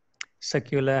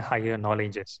 Circular higher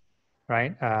knowledges,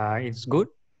 right? It's good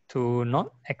to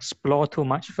not explore too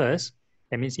much first.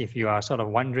 That means if you are sort of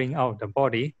wandering out of the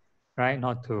body, right?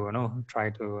 Not to, you know,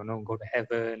 try to, you know, go to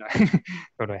heaven,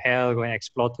 go to hell, go and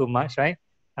explore too much, right?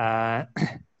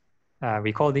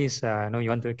 We call this, you know, you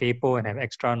want to kepo and have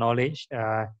extra knowledge.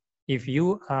 If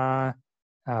you are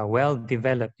well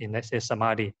developed in, let's say,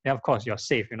 samadhi, then of course you're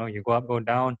safe. You know, you go up, go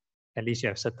down, at least you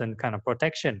have certain kind of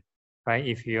protection, right?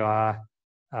 If you are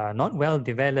not well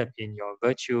developed in your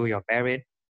virtue, your merit,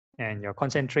 and your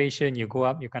concentration, you go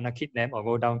up, you cannot kidnap, or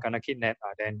go down, cannot kidnap,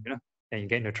 then, you know, then you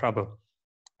get into trouble,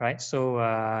 right? So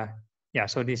yeah,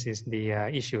 so this is the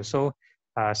issue. So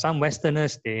some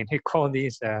Westerners, they call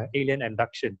this alien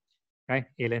abduction, right?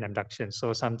 Alien abduction.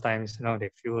 So sometimes, you know, they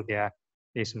feel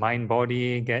this mind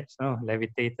body gets, you know,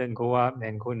 levitated, go up,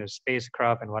 and go into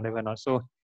spacecraft and whatever not. So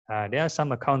there are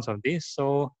some accounts of this.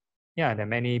 So yeah, there are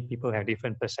many people have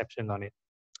different perception on it.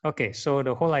 Okay, so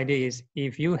the whole idea is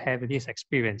if you have this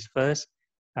experience first,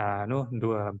 no,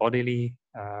 do a bodily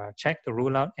check to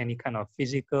rule out any kind of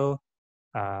physical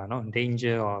no,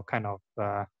 danger or kind of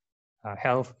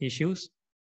health issues.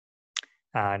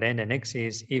 Then the next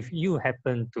is if you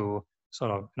happen to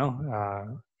sort of, you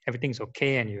know, everything's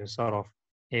okay and you're sort of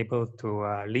able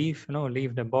to leave, you know,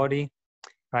 leave the body,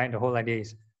 right? The whole idea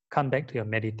is come back to your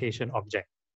meditation object.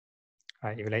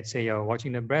 Right? If let's say you're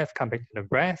watching the breath, come back to the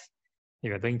breath. If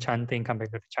you're doing chanting, come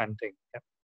back to the chanting. Yep.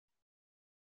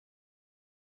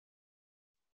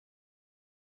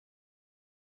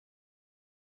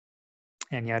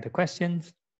 Any other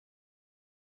questions?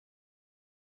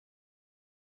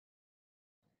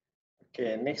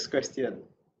 Okay, next question.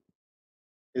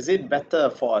 Is it better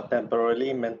for a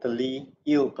temporarily mentally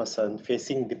ill person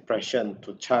facing depression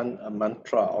to chant a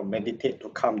mantra or meditate to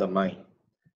calm the mind?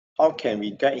 How can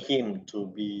we guide him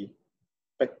to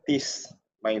practice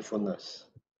mindfulness?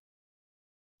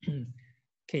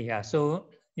 Okay, yeah. So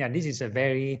yeah, this is a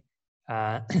very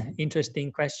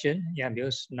interesting question. Yeah,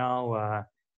 because now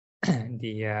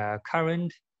the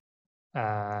current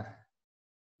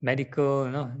medical,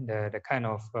 you know, the kind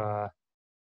of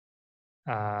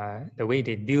the way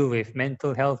they deal with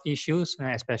mental health issues,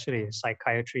 especially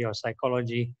psychiatry or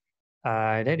psychology,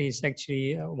 that is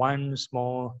actually one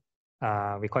small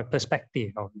we call it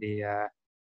perspective of the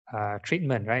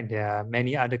treatment, right? There are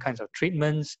many other kinds of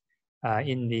treatments.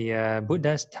 In the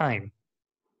Buddha's time,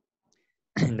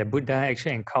 the Buddha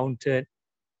actually encountered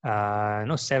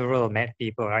several mad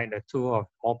people, right? The two of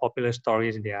more popular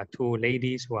stories, there are two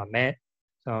ladies who are mad.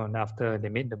 So after they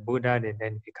meet the Buddha, they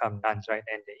then become nuns, right?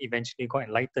 And they eventually got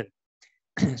enlightened.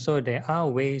 So there are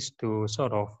ways to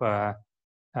sort of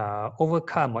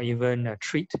overcome or even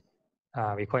treat,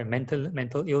 we call it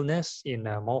mental illness in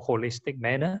a more holistic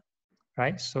manner,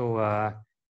 right? So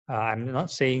I'm not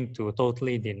saying to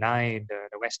totally deny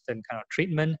the Western kind of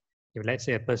treatment. If let's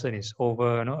say a person is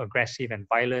over, aggressive and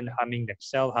violent, harming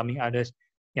themselves, harming others,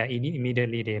 yeah,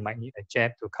 immediately they might need a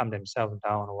jab to calm themselves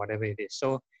down or whatever it is.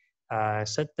 So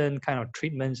certain kind of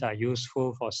treatments are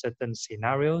useful for certain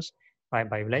scenarios, right?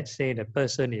 But if let's say the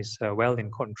person is well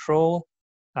in control,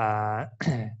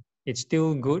 it's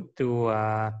still good to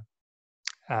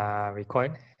we call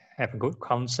it have a good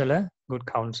counselor,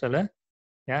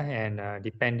 yeah, and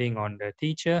depending on the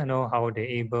teacher,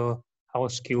 how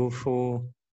skillful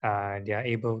they are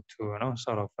able to,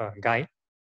 sort of guide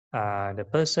the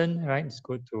person, right? It's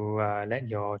good to let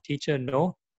your teacher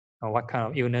know what kind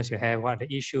of illness you have, what are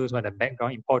the issues, what the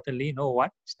background. Importantly, know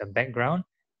what is the background,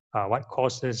 what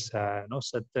causes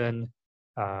certain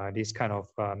these kind of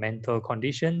mental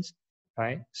conditions,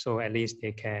 right? So at least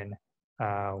they can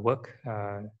work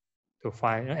to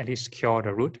find, at least cure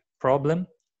the root problem,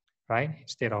 right?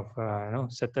 Instead of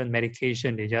certain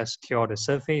medication, they just cure the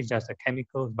surface, just the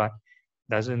chemicals, but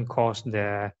doesn't cause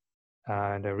the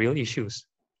real issues.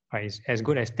 Right? It's as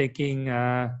good as taking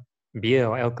beer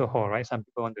or alcohol, right? Some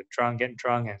people want to get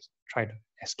drunk and try to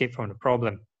escape from the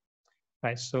problem,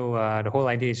 right? So the whole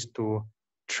idea is to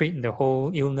treat the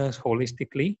whole illness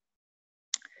holistically.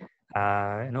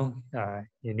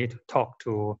 You need to talk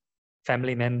to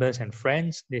family members and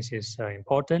friends. This is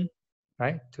important,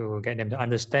 right? To get them to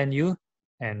understand you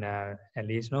and at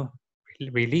least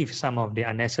relieve some of the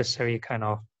unnecessary kind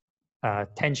of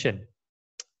tension,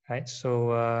 right?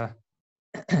 So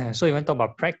so you want to talk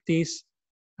about practice.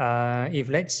 If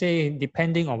let's say,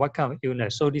 depending on what kind of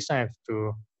illness, so this I have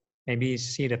to maybe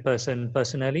see the person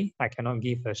personally. I cannot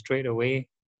give a straight away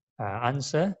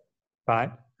answer,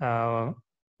 but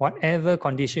whatever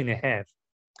condition you have,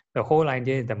 the whole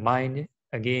idea, the mind,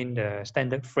 again, the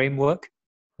standard framework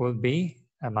will be,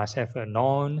 I must have a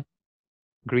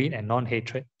non-greed and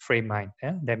non-hatred frame mind.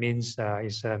 Yeah? That means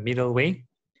it's a middle way.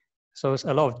 So it's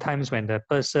a lot of times when the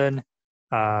person,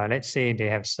 let's say they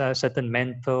have certain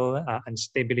mental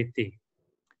instability,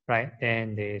 right?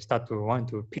 Then they start to want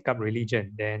to pick up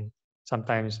religion. Then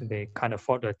sometimes they can't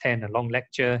afford to attend a long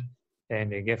lecture. Then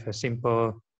they give a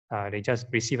simple, they just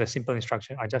receive a simple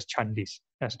instruction. I just chant this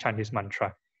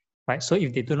mantra, right? So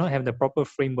if they do not have the proper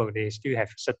framework, they still have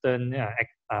certain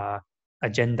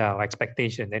agenda or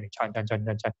expectation. Then they chant.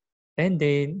 Then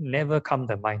they never calm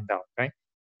the mind down, right?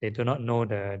 They do not know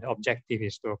the objective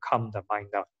is to calm the mind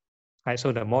down, right?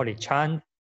 So the more they chant,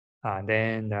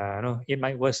 then it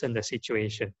might worsen the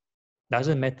situation.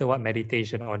 Doesn't matter what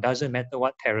meditation or doesn't matter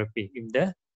what therapy. If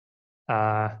the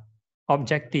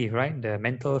objective, right, the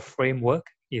mental framework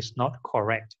is not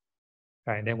correct,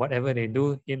 right, then whatever they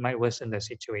do, it might worsen the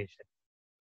situation.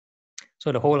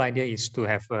 So the whole idea is to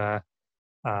have a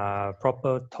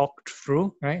proper talk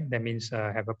through, right? That means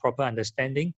have a proper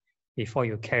understanding before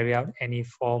you carry out any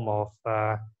form of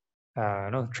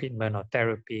treatment or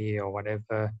therapy or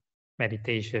whatever,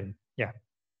 meditation. Yeah.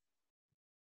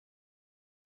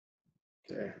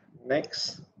 Okay.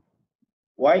 Next,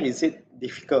 why is it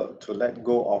difficult to let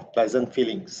go of pleasant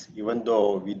feelings, even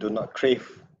though we do not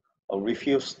crave or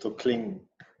refuse to cling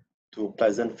to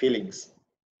pleasant feelings?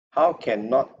 How can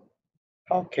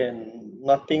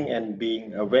nothing and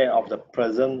being aware of the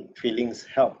present feelings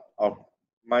help our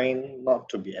mind not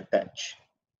to be attached?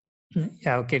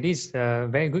 Yeah, okay, this is a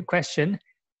very good question.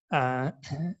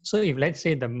 So if let's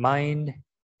say the mind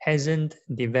hasn't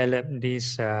developed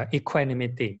this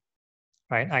equanimity,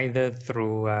 right, either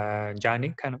through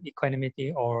jhanic kind of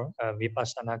equanimity or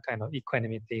vipassana kind of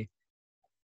equanimity,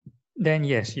 then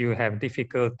yes, you have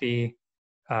difficulty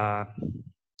uh,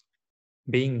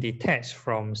 being detached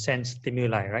from sense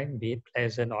stimuli, right? Be it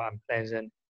pleasant or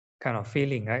unpleasant kind of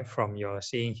feeling, right? From your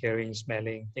seeing, hearing,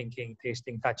 smelling, thinking,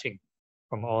 tasting, touching,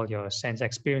 from all your sense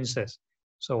experiences.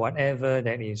 So whatever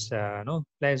that is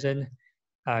pleasant,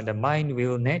 the mind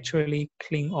will naturally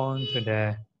cling on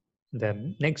to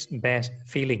the next best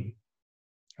feeling,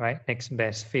 right? Next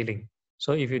best feeling.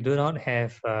 So if you do not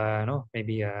have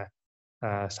maybe a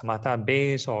samatha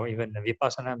base or even a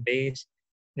vipassana base,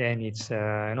 then it's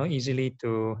easily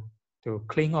to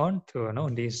cling on to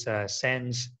this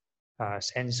sense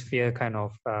sphere kind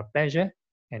of pleasure,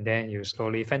 and then you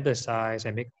slowly fantasize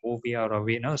and make a movie out of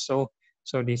it.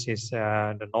 So this is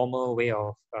the normal way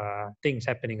of things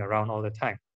happening around all the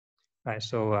time, right?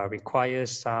 So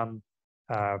requires some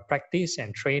practice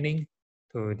and training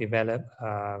to develop,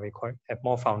 have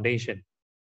more foundation,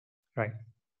 right?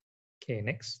 Okay,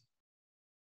 next.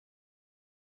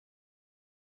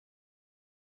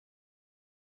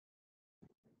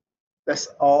 That's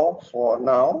all for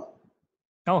now.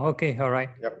 Oh, okay, all right.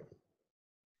 Yep.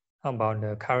 How about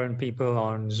the current people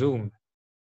on Zoom?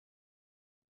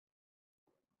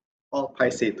 All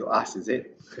paise to us, is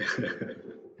it?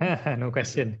 No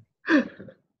question.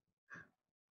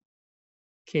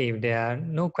 Okay, if there are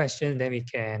no questions, then we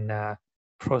can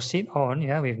proceed on,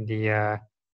 yeah, with the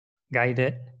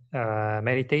guided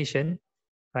meditation,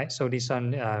 right? So this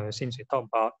one, since we talked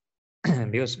about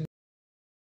because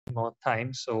more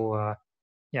time, so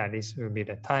yeah, this will be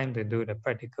the time to do the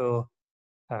practical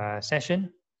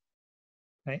session,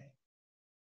 right?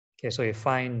 Okay, so you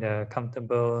find a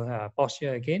comfortable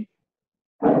posture again,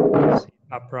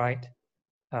 upright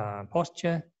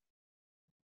posture.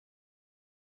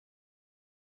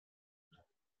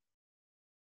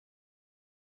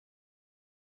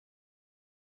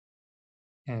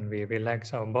 And we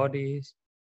relax our bodies.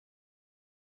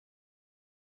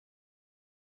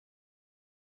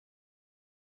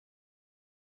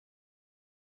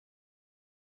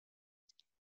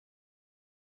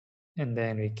 And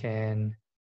then we can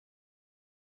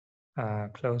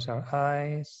close our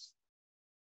eyes.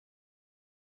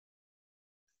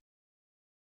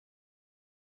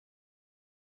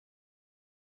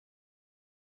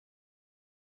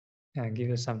 Give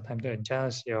you some time to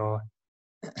adjust your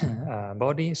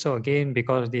body. So again,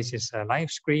 because this is a live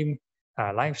stream,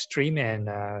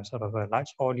 and sort of a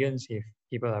large audience if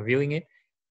people are viewing it.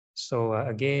 So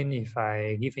again, if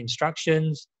I give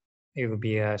instructions, it will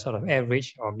be a sort of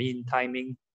average or mean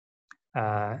timing.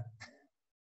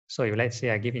 So if, let's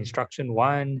say I give instruction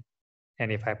 1,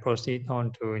 and if I proceed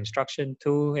on to instruction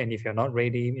 2, and if you're not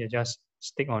ready, you just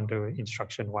stick on to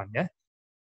instruction 1, yeah?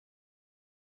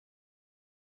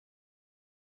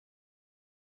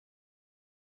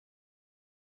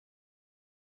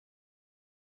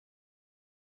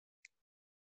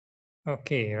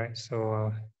 Okay, right,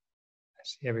 so I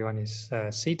see everyone is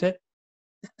seated,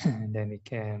 and then we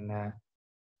can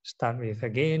start with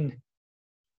again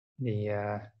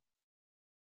the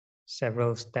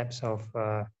several steps of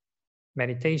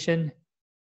meditation.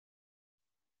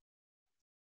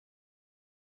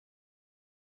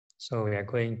 So we are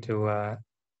going to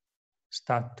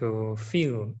start to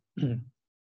feel,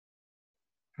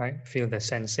 right? Feel the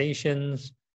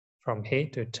sensations from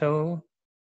head to toe.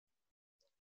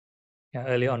 Yeah,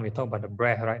 early on we talked about the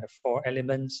breath, right? The 4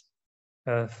 elements,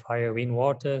 earth, fire, wind,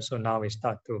 water. So now we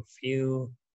start to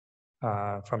feel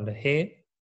from the head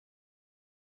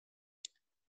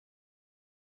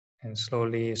and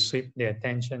slowly sweep the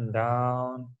attention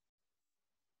down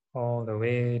all the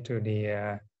way to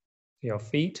the your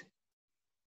feet.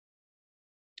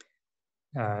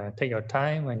 Take your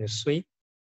time when you sweep.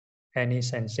 Any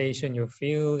sensation you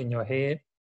feel in your head,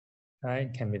 right?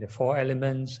 It can be the 4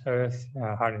 elements, earth,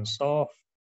 hard and soft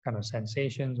kind of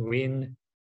sensations, wind,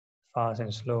 fast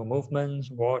and slow movements,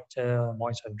 water,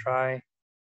 moist and dry,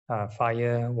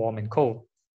 fire, warm and cold,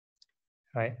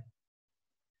 right?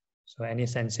 So any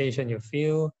sensation you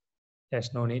feel,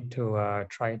 there's no need to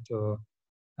try to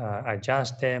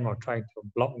adjust them or try to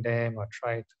block them or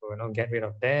try to get rid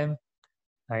of them.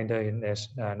 Either there's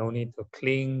no need to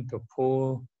cling, to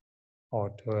pull,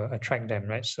 or to attract them,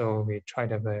 right? So we try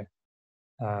to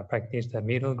practice the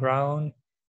middle ground.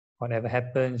 Whatever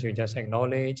happens, you just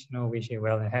acknowledge, wish you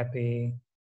well and happy.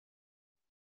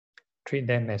 Treat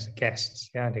them as guests.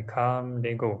 Yeah, they come,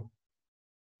 they go.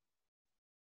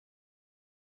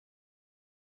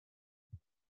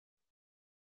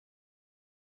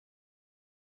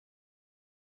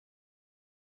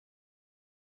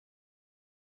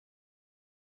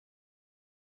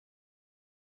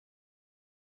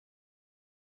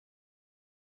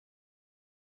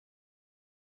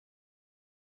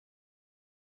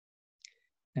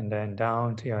 And then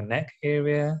down to your neck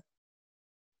area.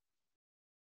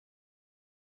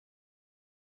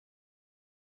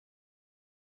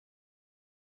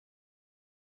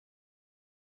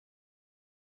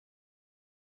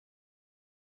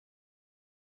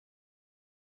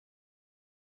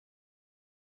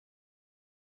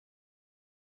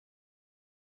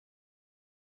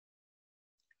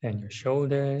 And your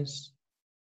shoulders.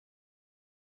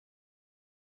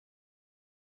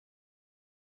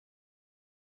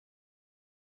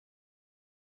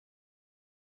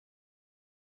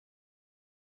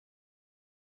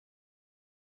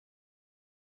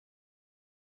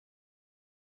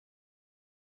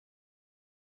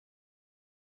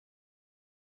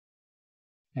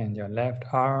 And your left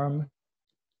arm.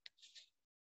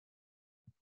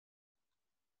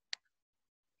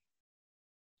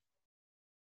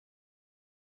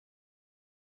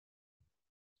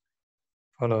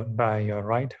 Followed by your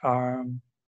right arm.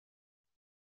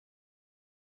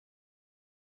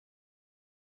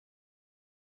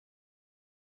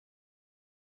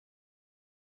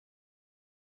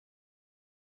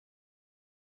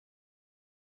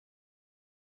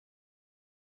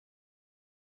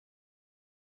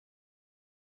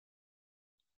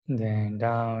 Then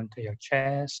down to your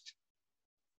chest,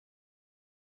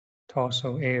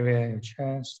 torso area, your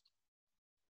chest.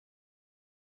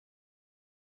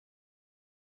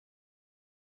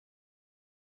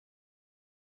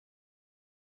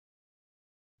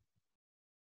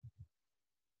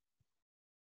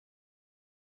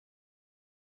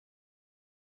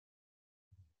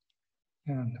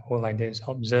 And hold like this,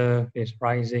 observe this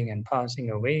rising and passing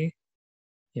away.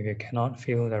 If you cannot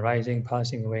feel the rising,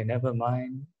 passing away, never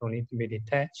mind, no need to be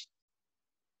detached.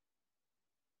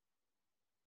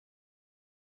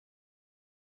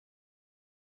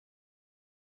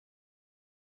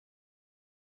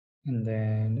 And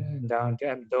then down to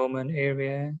abdomen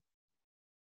area.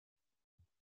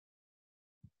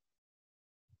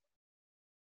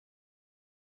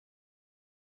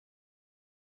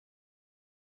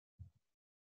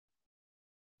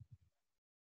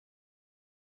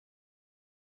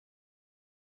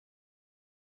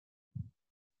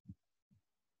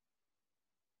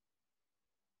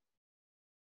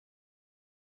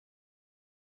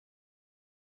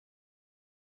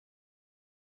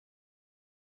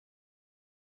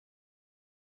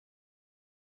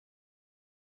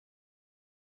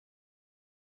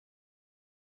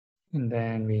 And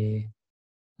then we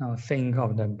now think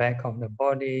of the back of the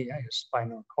body, your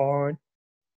spinal cord.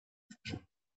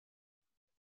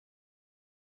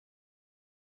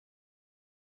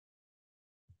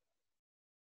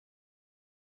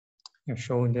 Your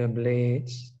shoulder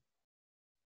blades.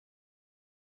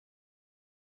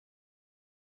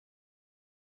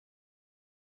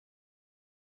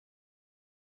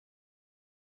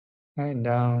 Right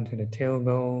down to the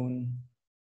tailbone.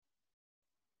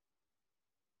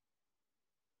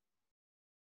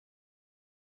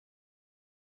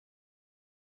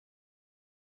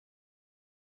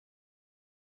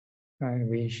 Right,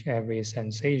 wish every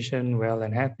sensation well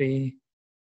and happy.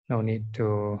 No need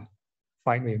to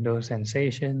fight with those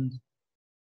sensations.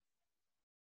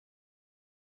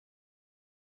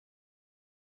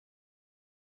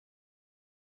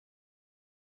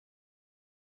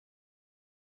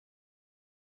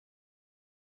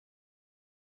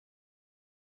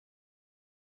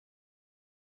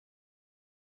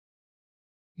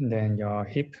 And then your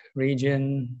hip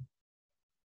region,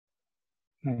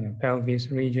 and your pelvis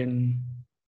region.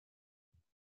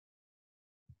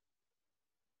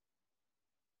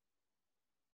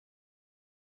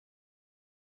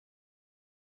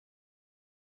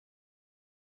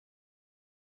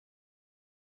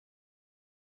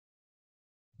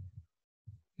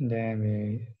 And then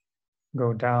we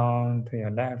go down to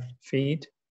your left feet,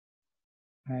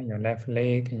 right, your left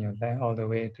leg and your left all the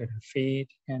way to the feet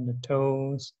and the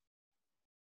toes.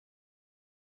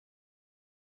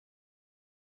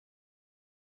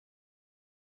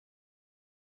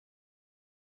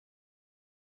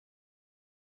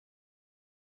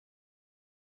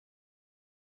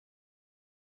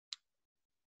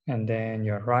 And then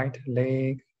your right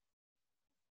leg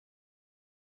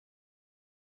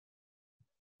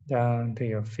down to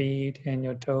your feet and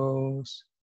your toes.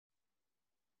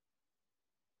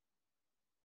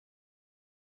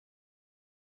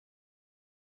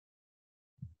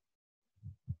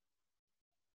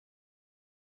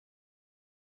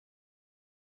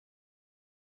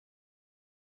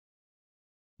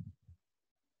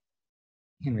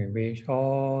 And we wish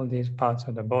all these parts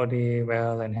of the body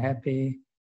well and happy.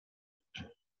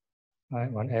 Right,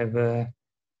 whatever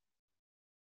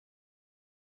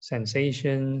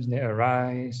sensations that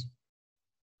arise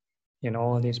in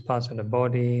all these parts of the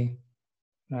body,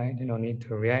 right? You don't need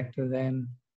to react to them.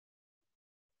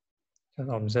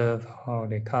 Just observe how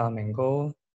they come and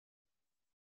go.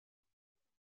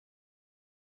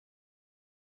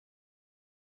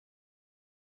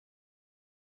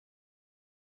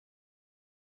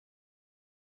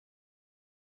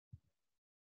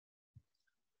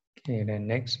 Okay, then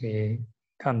next we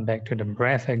come back to the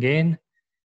breath again,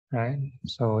 right?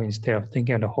 So instead of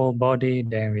thinking of the whole body,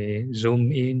 then we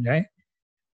zoom in, right?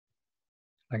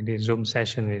 Like this Zoom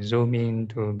session, we zoom in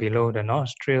to below the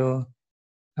nostril,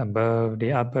 above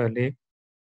the upper lip.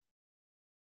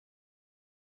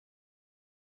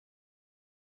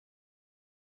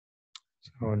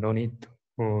 So no need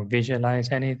to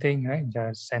visualize anything, right?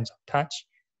 Just sense of touch.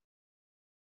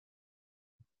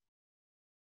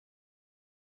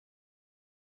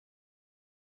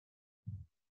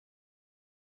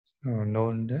 So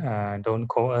don't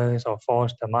coerce or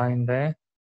force the mind there.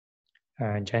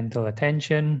 Gentle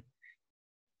attention.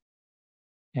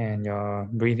 And your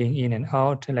breathing in and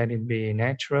out, let it be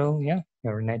natural, yeah?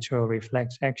 Your natural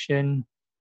reflex action.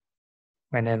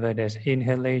 Whenever there's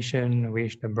inhalation,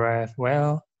 wish the breath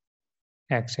well.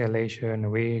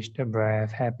 Exhalation, wish the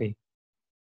breath happy.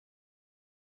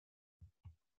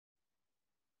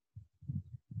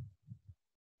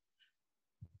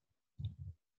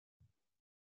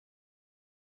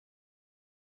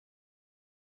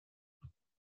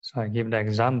 So I give the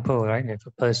example, right? If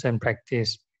a person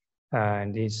practice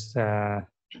this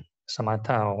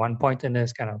samatha or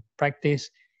one-pointedness kind of practice,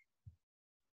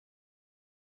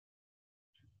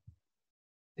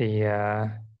 it's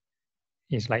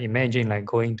like imagine like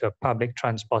going to a public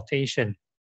transportation,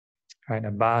 right?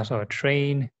 A bus or a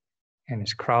train, and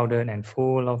it's crowded and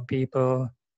full of people,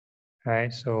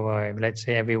 right? So let's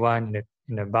say everyone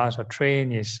in the bus or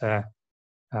train is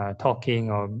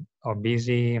talking or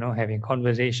busy, having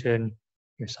conversation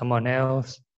with someone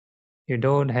else. You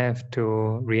don't have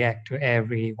to react to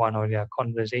every one of their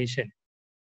conversation,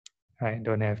 right?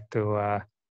 Don't have to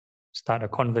start a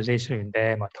conversation with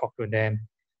them or talk to them.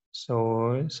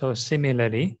 So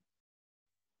similarly,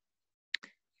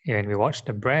 when we watch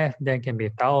the breath, there can be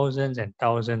thousands and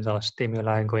thousands of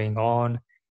stimuli going on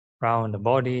around the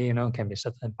body. Can be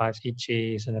certain parts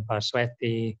itchy, certain parts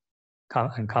sweaty,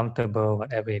 uncomfortable,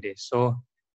 whatever it is. So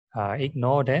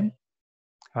ignore them,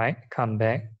 right? Come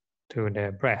back to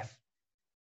the breath.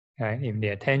 Right? If the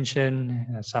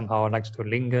attention somehow likes to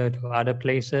linger to other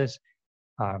places,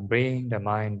 bring the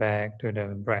mind back to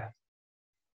the breath.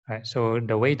 Right? So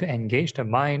the way to engage the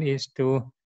mind is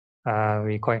to,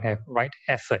 we call it right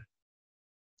effort.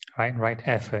 Right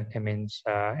effort. It means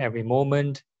every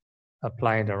moment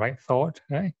apply the right thought.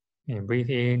 Right? You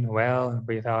breathe in well,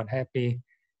 breathe out happy.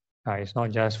 It's not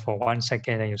just for 1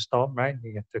 second and you stop. Right?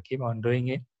 You have to keep on doing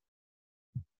it.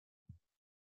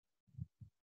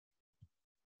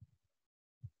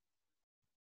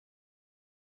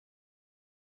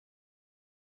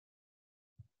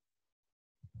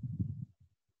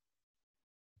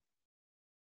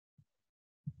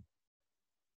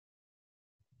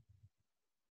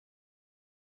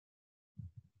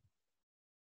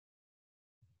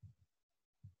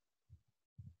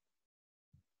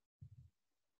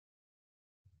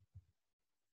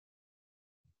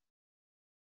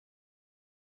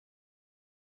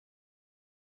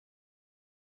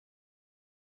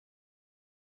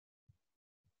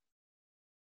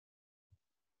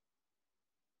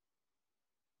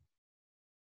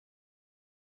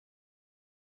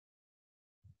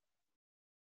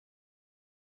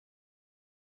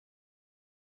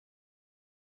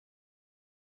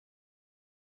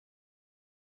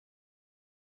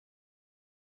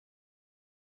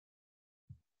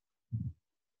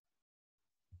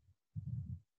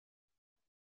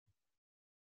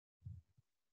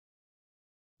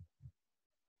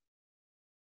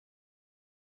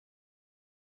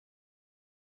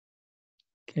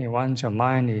 Okay, once your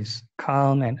mind is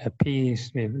calm and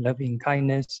appeased with loving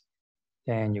kindness,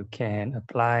 then you can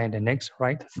apply the next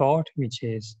right thought, which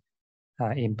is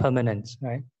impermanence,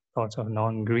 right? Thoughts of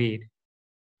non-greed.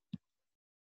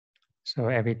 So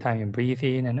every time you breathe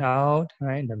in and out,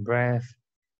 right, the breath,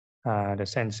 the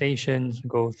sensations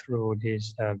go through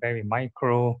these very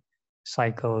micro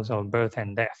cycles of birth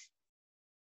and death.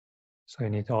 So you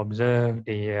need to observe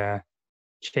the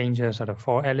changes of the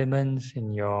 4 elements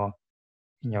in your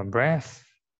breath.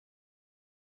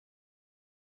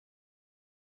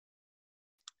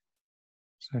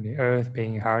 So the earth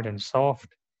being hard and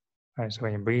soft. Right, so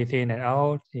when you breathe in and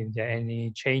out, if there are any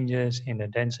changes in the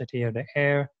density of the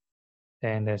air,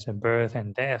 then there's a birth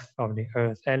and death of the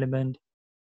earth element.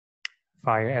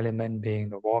 Fire element being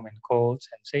the warm and cold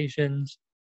sensations.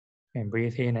 When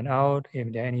breathe in and out,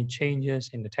 if there are any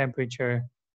changes in the temperature,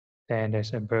 then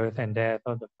there's a birth and death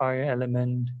of the fire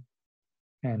element.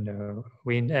 And the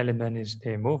wind element is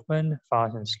the movement,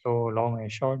 fast and slow, long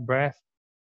and short breath.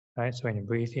 Right, so when you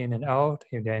breathe in and out,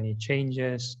 if there are any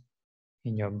changes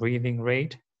in your breathing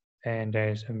rate, then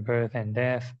there's a birth and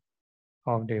death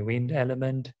of the wind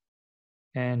element,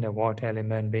 and the water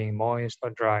element being moist or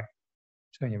dry.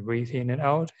 So when you breathe in and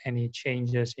out, any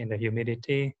changes in the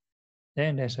humidity,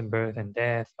 then there's a birth and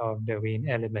death of the wind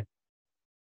element.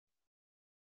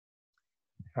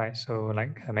 Right, so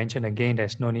like I mentioned again,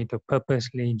 there's no need to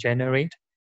purposely generate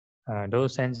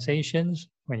those sensations.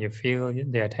 When you feel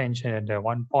the attention at the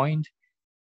one point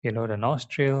below the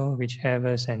nostril,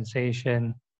 whichever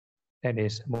sensation that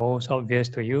is most obvious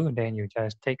to you, then you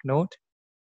just take note,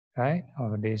 right,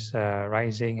 of this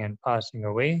rising and passing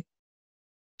away.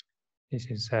 This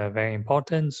is very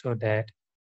important so that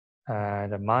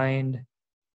the mind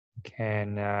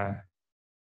can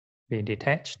be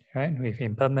detached, right, with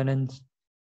impermanence.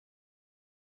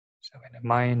 So when the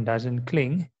mind doesn't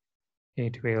cling,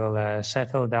 it will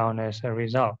settle down as a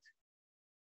result.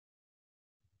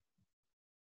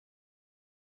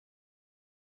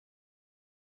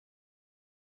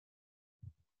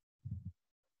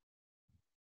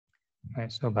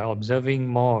 Right, so by observing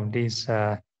more of this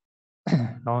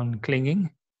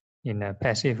non-clinging in a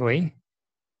passive way,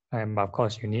 and of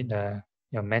course you need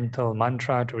your mental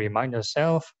mantra to remind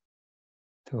yourself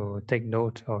to take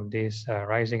note of this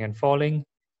rising and falling,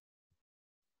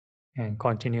 and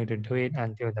continue to do it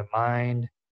until the mind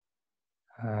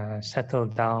settle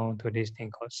down to this thing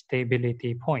called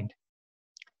stability point.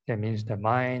 That means the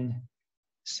mind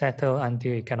settle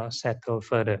until it cannot settle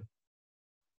further.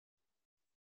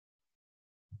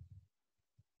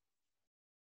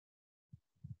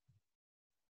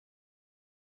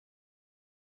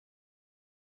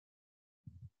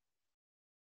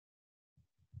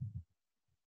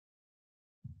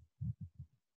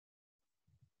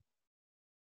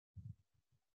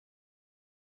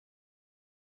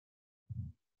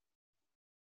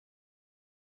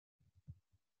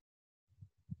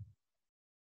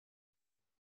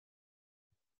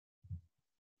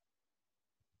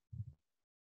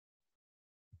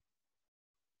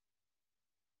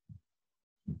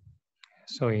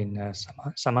 So in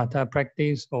samatha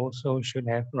practice also should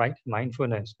have right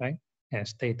mindfulness, right?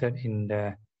 As stated in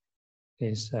the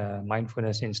this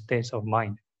mindfulness in states of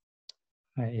mind.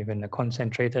 Even a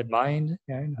concentrated mind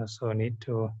also need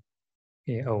to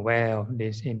be aware of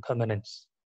this impermanence.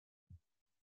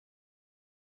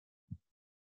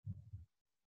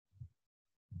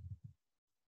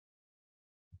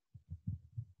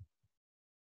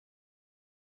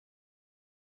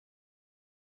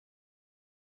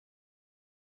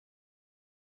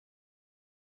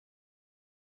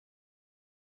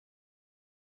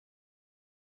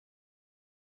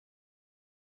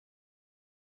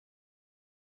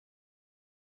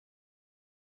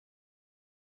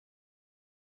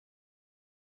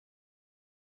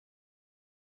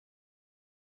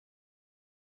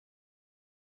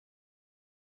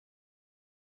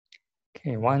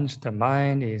 Okay, once the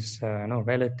mind is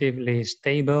relatively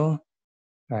stable,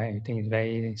 right, I think it's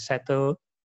very settled,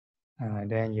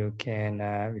 then you can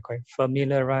quite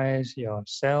familiarize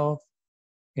yourself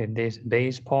with this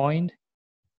base point.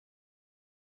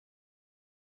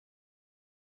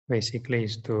 Basically,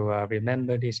 is to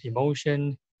remember this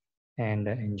emotion and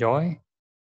enjoy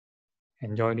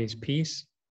this peace.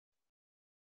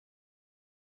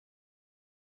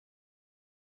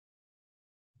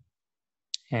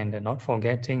 And not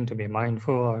forgetting to be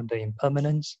mindful of the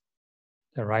impermanence,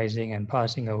 the rising and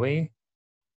passing away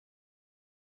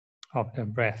of the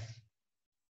breath.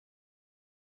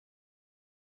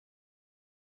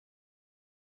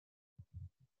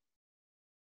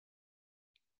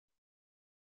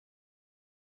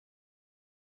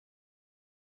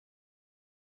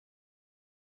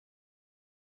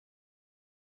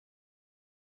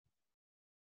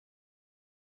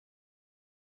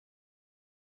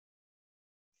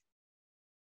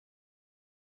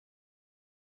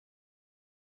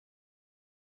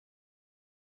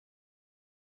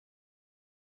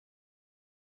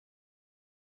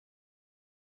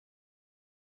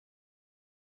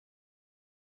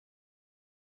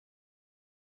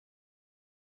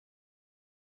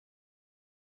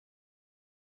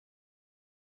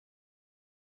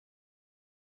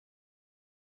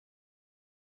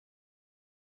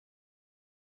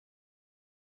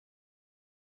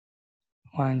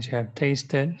 Once you have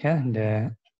tasted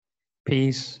the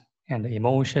peace and the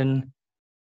emotion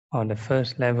on the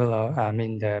first level, or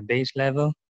the base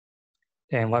level,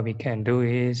 then what we can do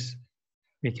is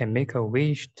we can make a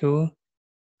wish to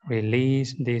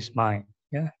release this mind.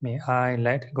 May I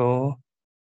let go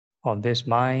of this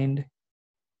mind,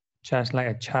 just like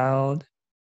a child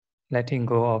letting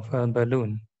go of a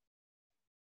balloon.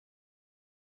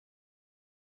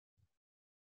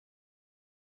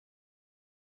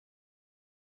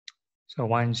 So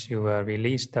once you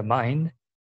release the mind,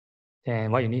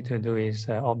 then what you need to do is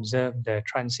observe the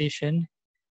transition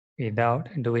without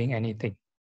doing anything.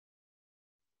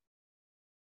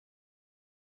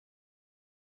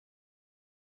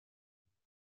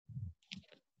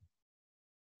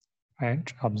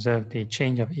 Right? Observe the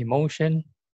change of emotion.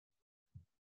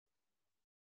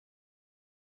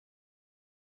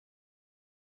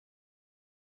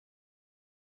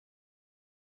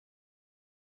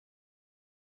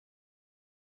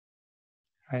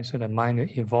 Right? So the mind will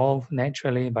evolve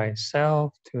naturally by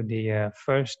itself to the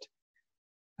first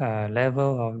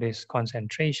level of this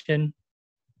concentration.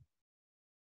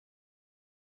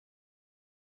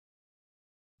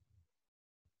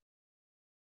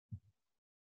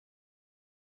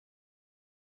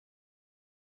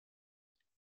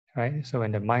 Right? So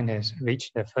when the mind has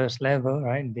reached the first level,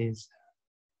 right, these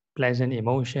pleasant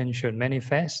emotions should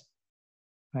manifest.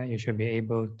 Right? You should be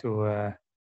able to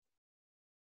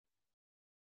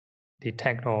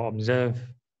detect or observe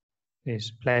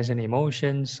these pleasant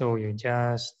emotions. So you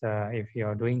just, if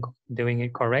you're doing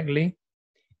it correctly,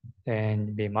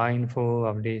 then be mindful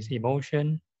of this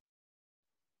emotion,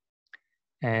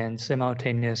 and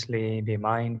simultaneously be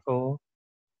mindful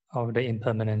of the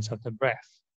impermanence of the breath,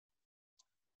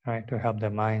 right, to help the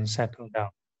mind settle down.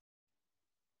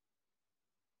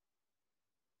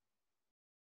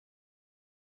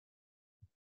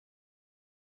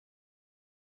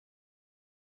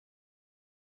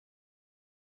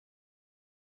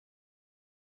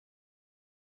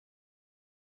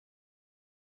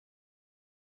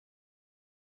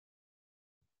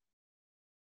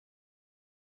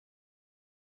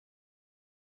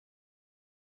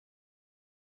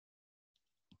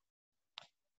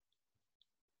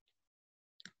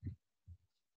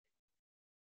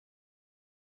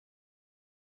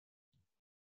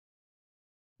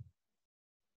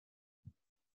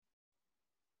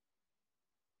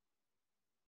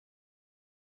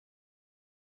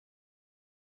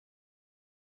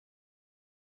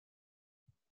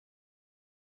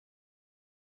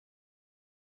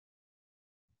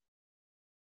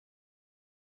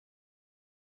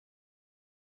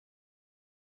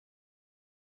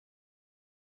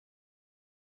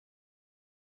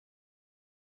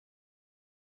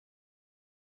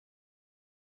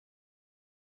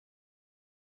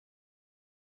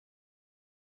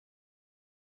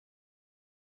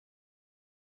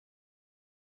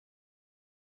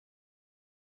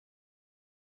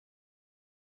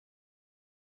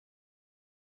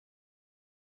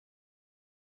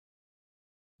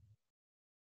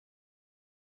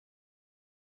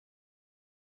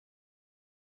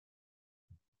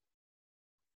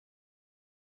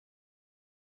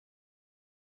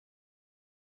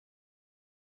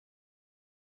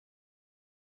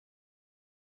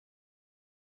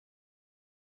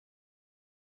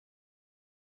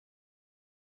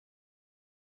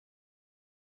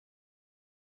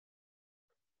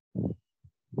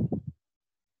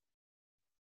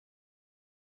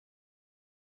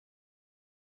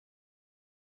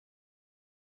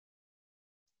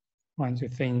 Once you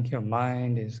think your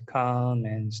mind is calm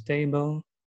and stable,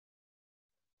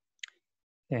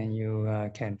 then you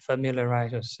can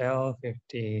familiarize yourself with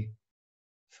the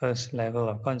first level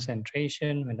of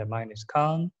concentration when the mind is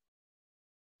calm.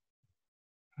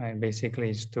 Right? Basically,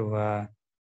 is to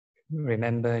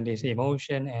remember this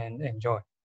emotion and enjoy,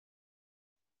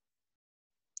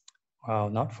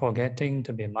 while not forgetting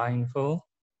to be mindful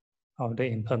of the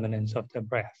impermanence of the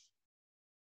breath.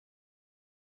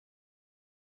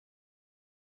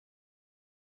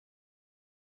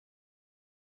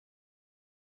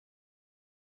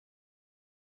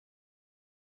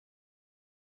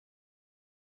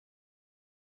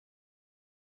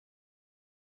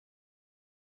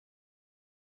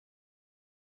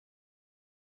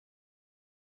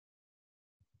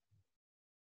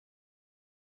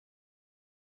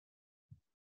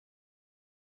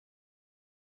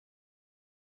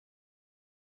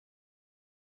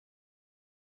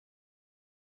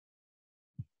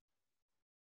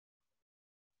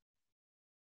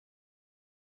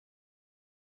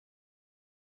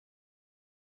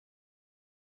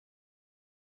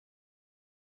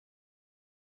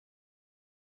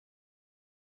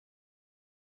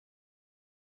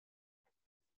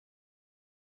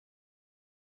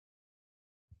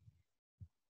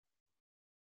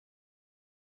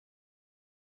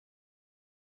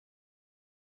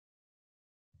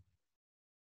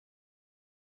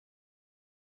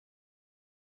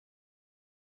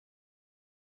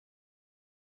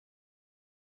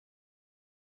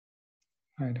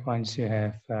 Right. Once you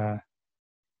have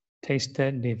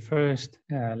tasted the first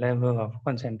level of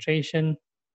concentration,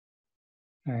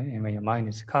 right, and when your mind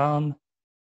is calm,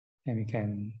 then we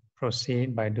can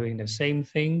proceed by doing the same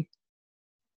thing.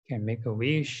 You can make a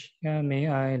wish. May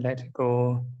I let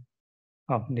go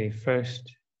of the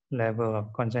first level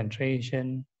of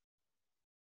concentration.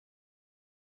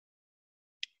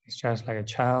 It's just like a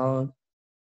child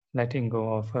letting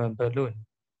go of a balloon.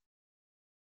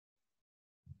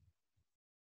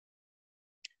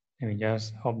 And we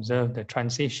just observe the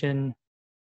transition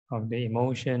of the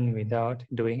emotion without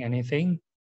doing anything,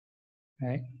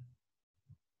 right?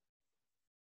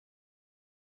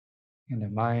 And the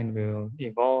mind will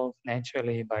evolve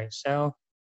naturally by itself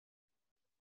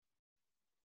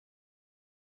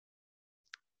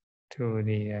to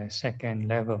the second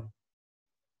level.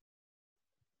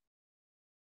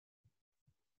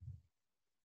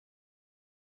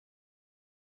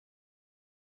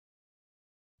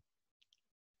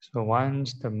 So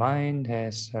once the mind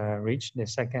has reached the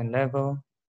second level,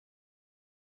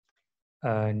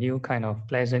 a new kind of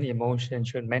pleasant emotion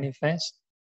should manifest.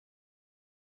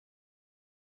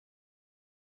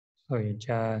 So you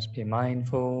just be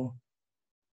mindful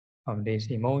of this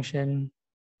emotion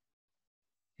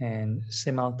and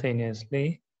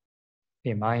simultaneously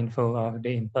be mindful of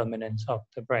the impermanence of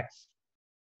the breath.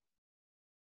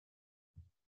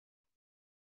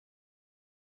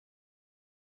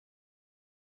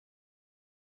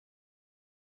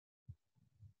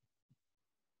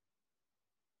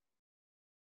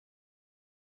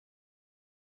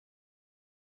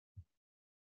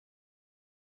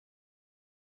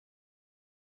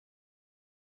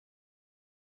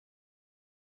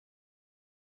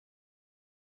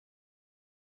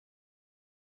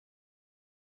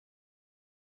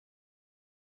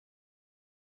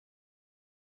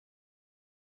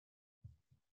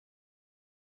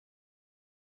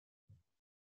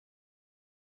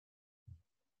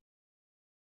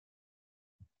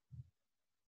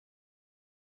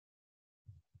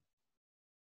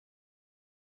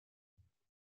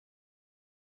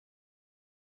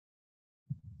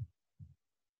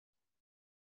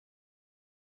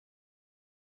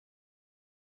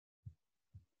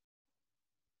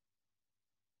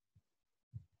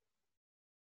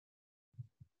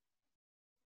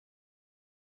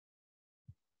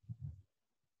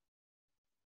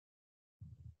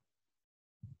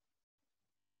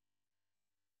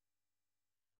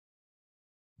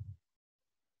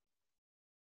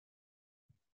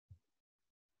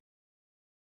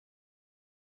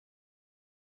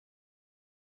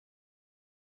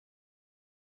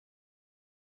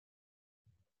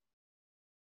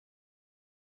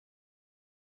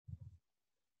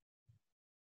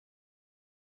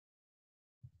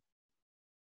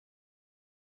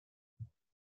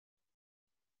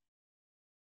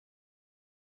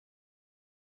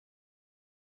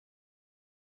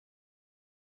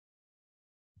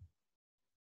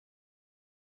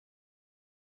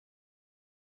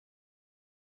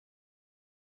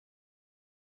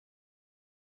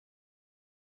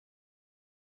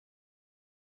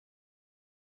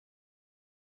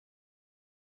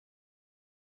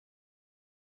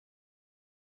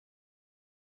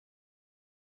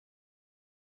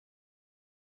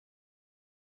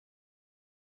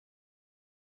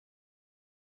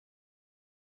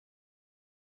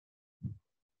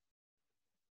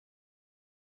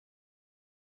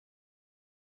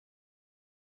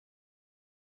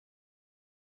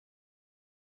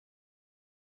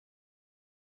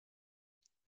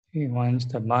 Once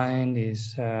the mind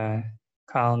is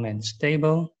calm and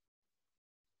stable,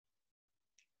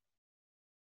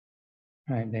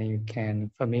 right, then you can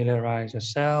familiarize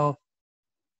yourself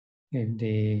with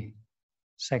the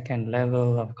second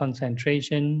level of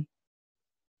concentration.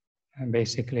 And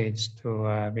basically, it's to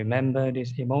remember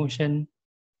this emotion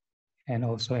and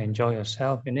also enjoy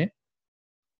yourself in it,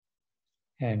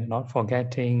 and not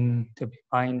forgetting to be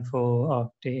mindful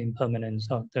of the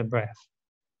impermanence of the breath.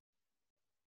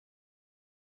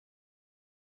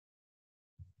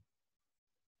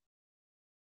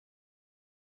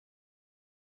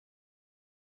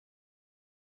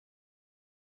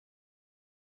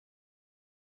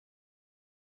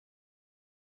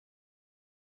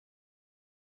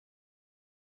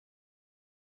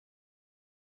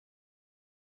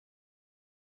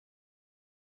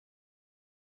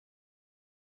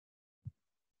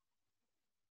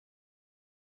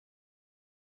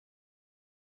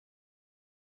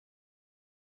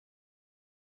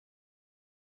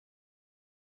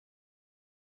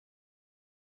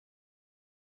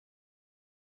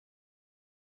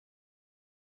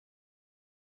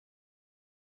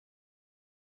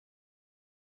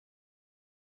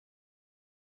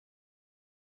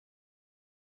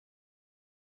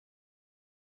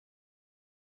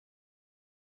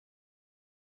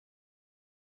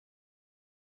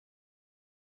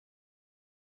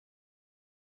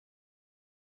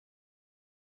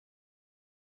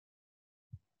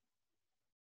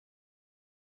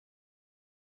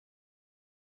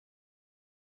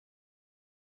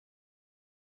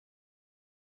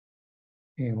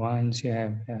 Okay, once you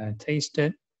have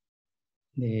tasted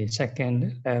the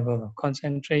second level of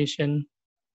concentration,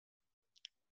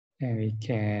 and we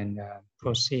can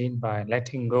proceed by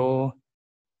letting go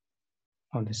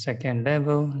of the second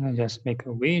level. And just make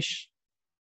a wish.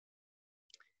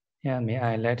 Yeah, may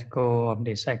I let go of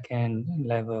the second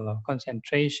level of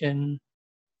concentration,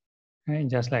 right?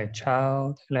 Just like a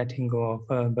child letting go of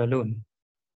a balloon.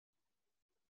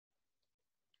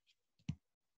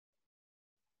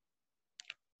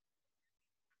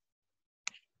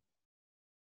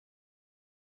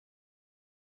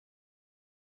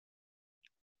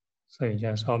 So you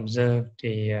just observe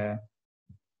the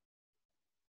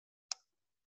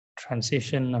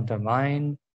transition of the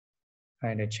mind,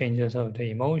 right? The changes of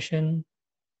the emotion.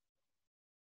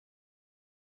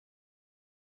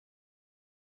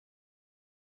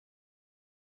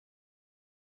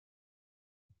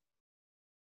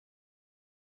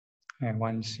 And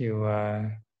once you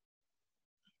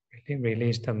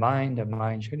release the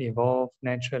mind should evolve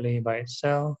naturally by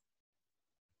itself.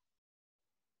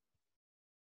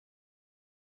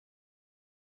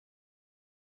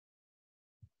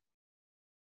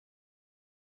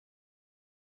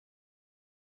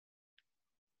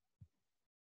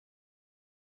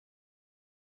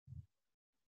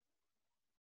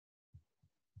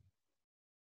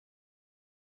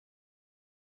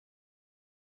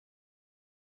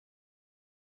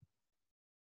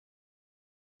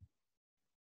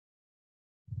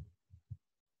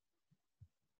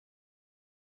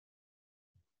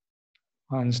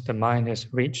 Once the mind has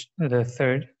reached the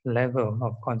third level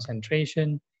of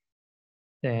concentration,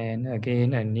 then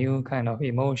again a new kind of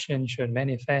emotion should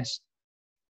manifest.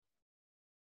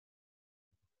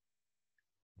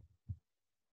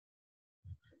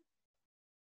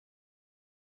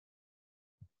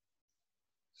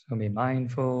 So be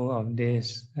mindful of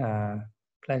this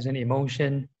pleasant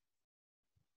emotion,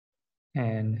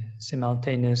 and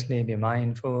simultaneously be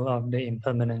mindful of the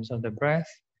impermanence of the breath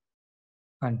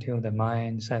until the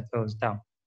mind settles down.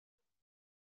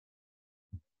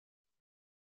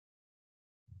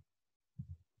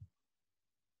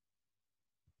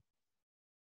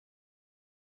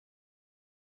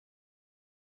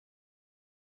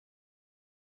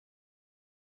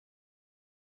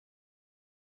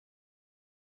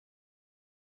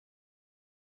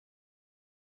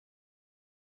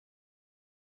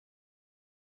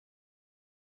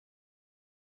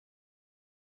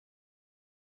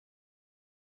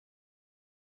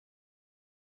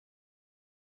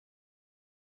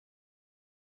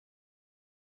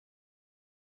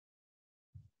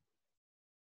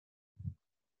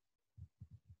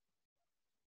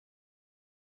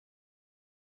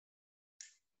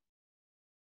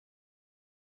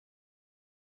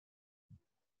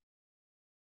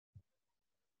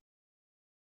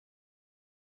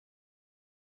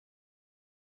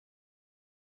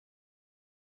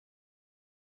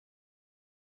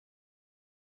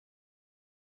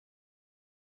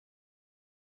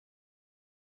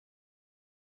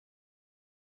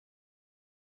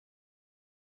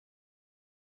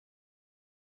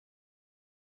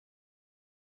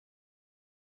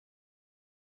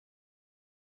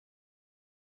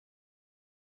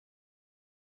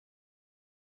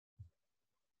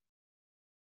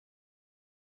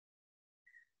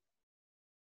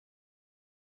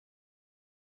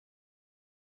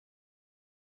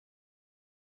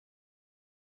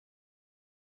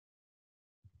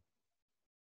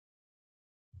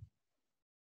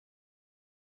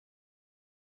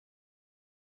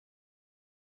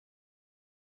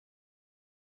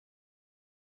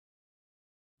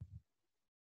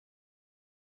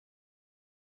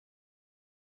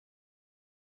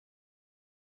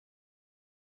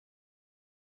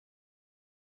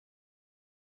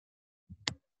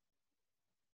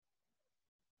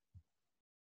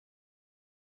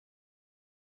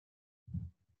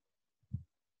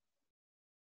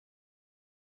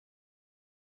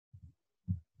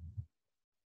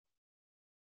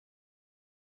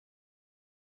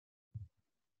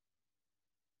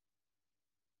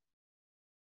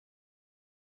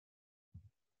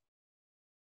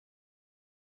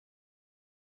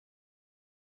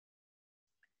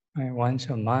 Right, once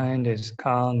your mind is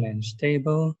calm and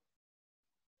stable,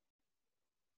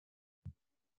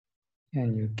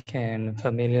 and you can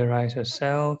familiarize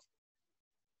yourself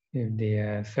with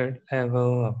the third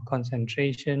level of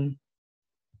concentration.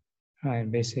 Right,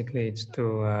 basically it's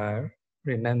to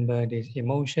remember this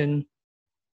emotion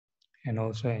and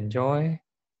also enjoy,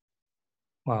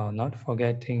 while not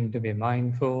forgetting to be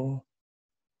mindful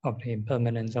of the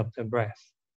impermanence of the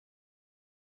breath.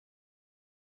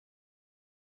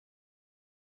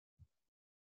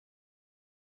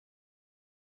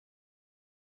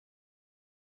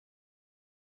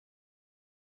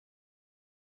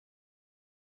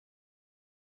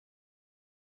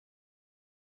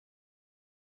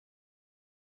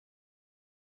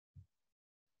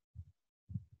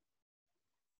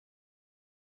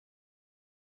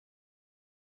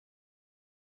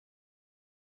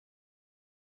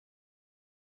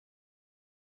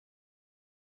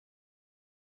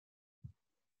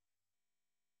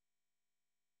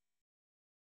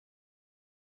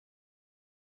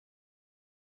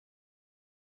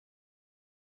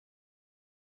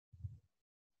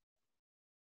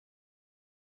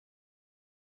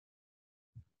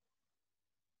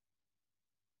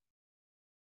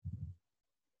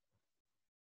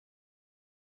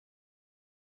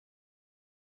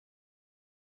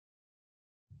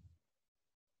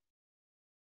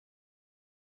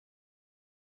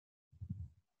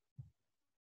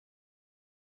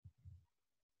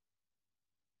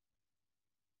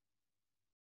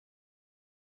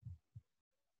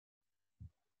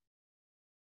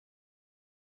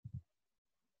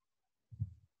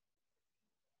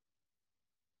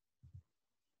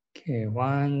 Okay,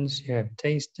 once you have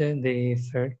tasted the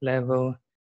third level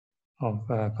of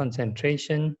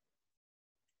concentration,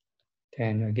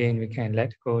 then again we can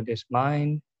let go this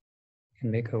mind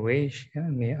and make a wish.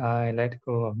 May I let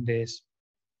go of this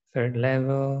third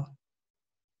level,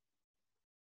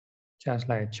 just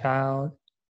like a child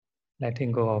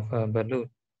letting go of a balloon.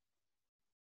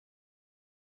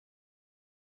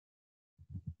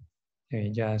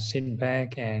 You just sit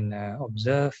back and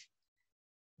observe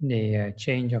the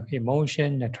change of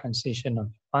emotion, the transition of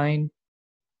the mind.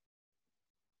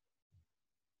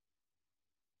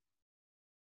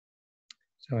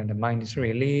 So when the mind is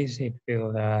released, it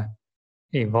will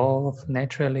evolve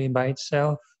naturally by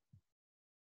itself.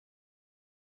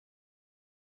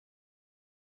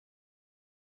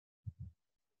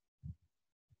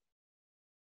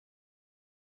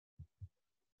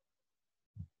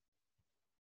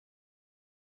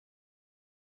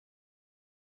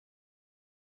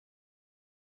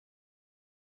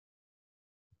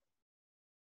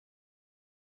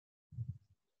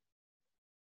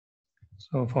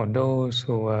 So for those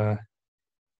who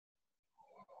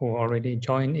already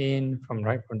joined in from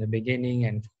right from the beginning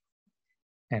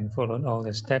and followed all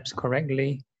the steps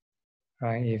correctly,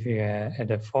 right? If you are at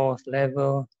the fourth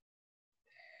level,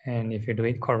 and if you do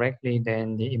it correctly,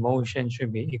 then the emotion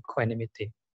should be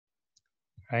equanimity,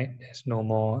 right? There's no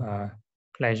more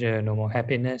pleasure, no more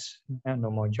happiness,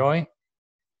 no more joy.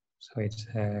 So it's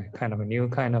kind of a new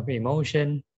kind of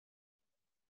emotion,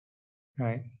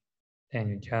 right? And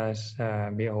you just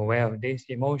be aware of this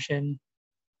emotion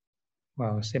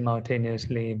while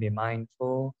simultaneously be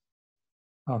mindful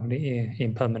of the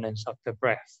impermanence of the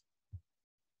breath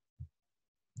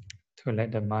to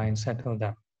let the mind settle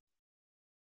down.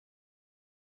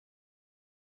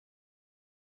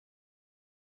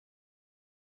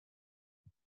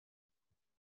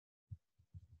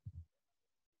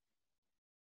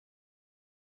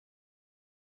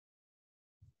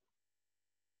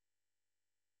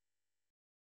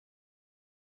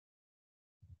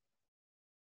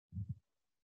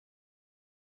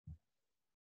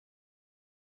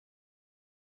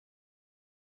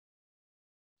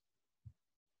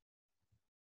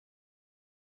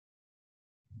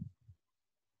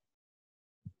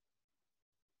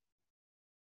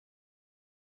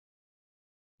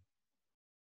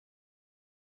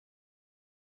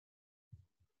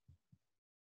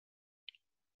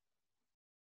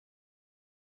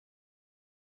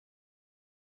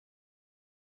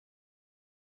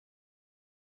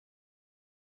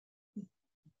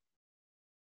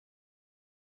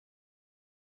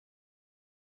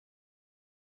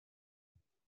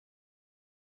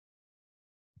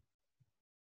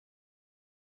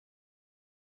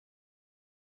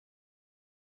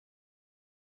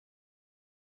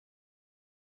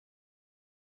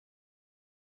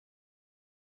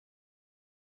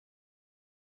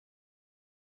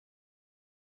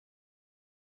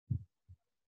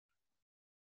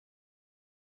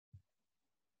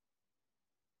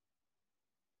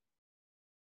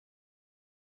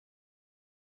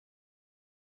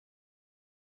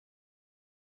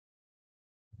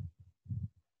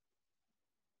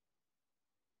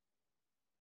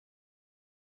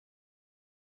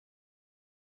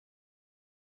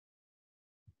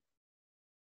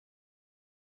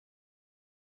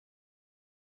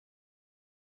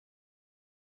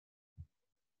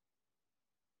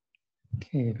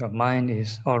 If your mind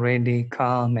is already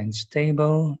calm and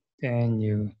stable, then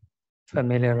you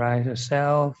familiarize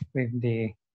yourself with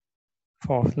the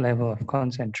fourth level of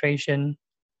concentration.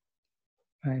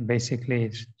 Right? Basically,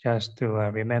 it's just to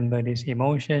remember this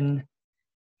emotion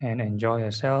and enjoy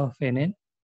yourself in it,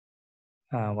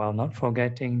 while not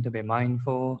forgetting to be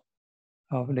mindful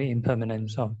of the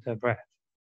impermanence of the breath.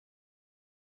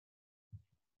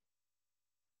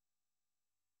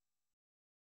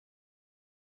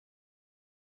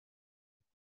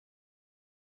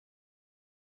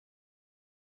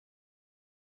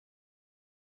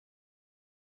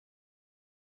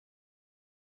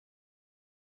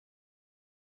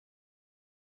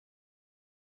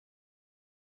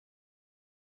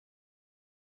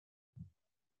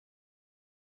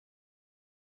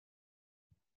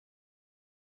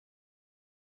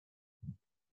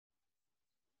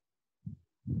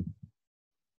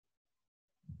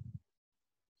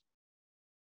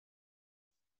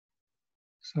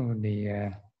 So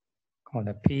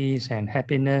the peace and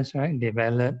happiness, right,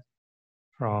 developed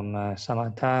from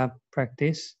samatha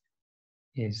practice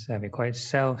is we call it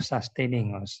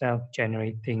self-sustaining or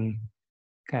self-generating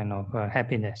kind of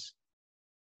happiness,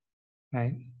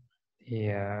 right?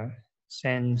 The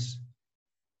sense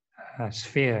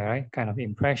sphere, right, kind of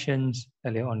impressions.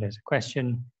 Earlier on, there's a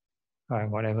question, right?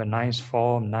 Whatever nice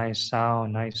form, nice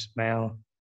sound, nice smell,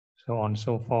 so on and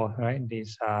so forth, right?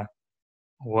 These are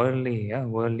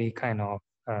worldly kind of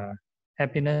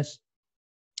happiness.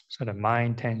 So the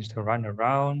mind tends to run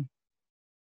around.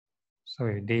 So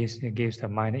with this, it gives the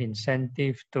mind an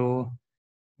incentive to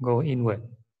go inward.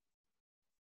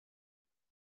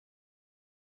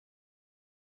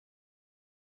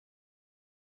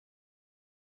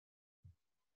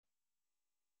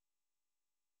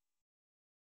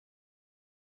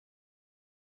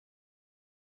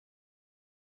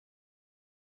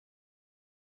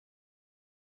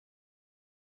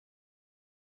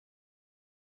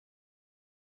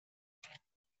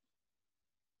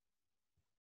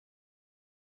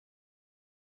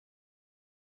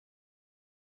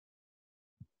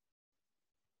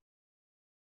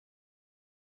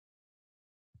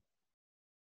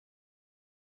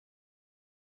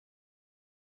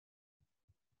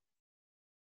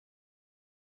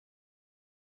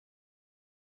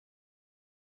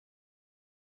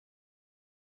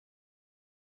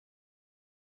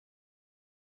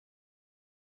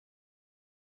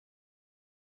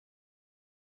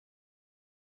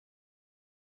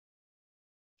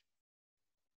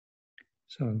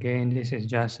 So again, this is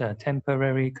just a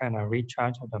temporary kind of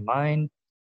recharge of the mind,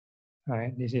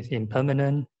 right? This is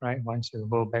impermanent, right? Once you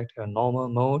go back to a normal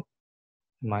mode,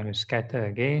 the mind will scatter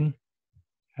again,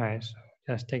 right? So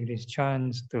just take this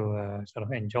chance to sort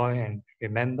of enjoy and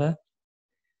remember.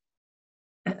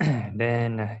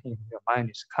 Then if your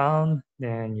mind is calm,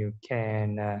 then you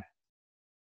can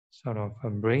sort of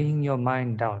bring your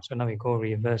mind down. So now we go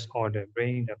reverse order,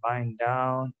 bring the mind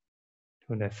down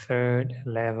to the third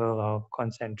level of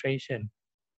concentration.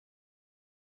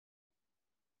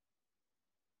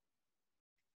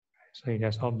 So you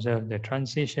just observe the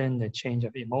transition, the change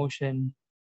of emotion.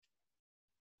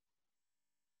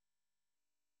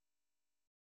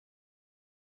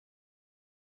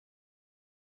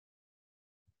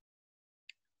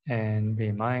 And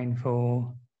be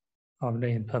mindful of the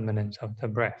impermanence of the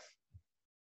breath.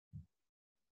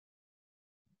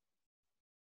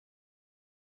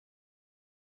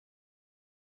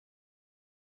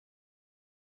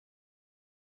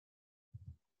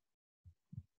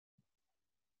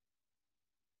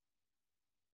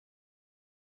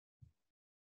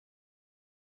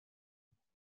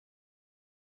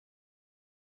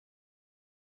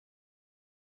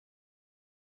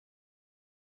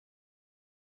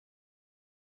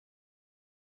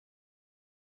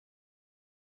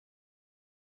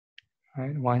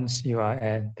 Right? Once you are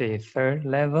at the third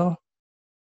level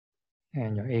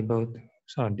and you're able to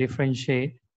sort of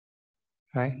differentiate,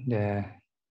 right,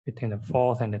 between the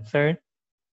fourth and the third,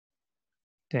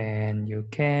 then you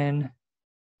can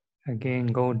again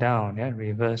go down,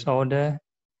 reverse order.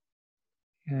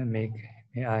 May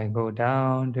I go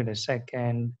down to the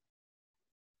second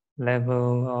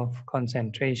level of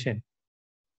concentration.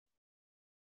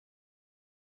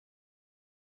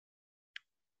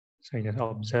 So you just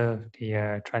observe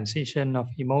the transition of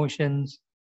emotions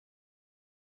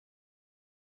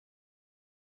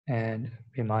and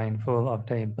be mindful of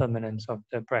the impermanence of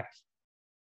the breath.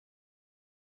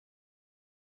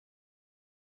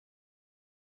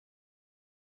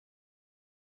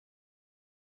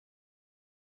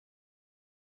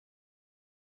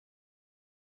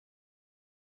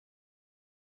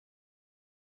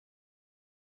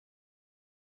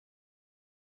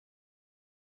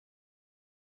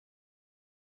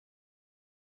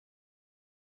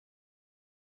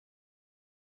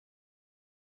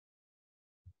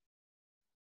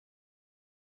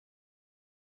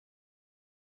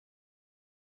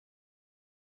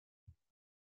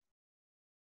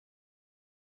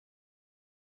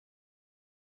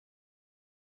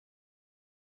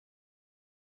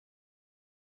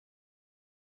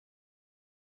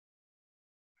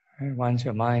 Right? Once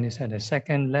your mind is at the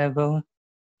second level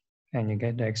and you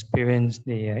get to experience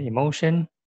the emotion,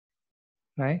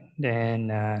 right?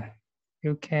 Then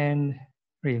you can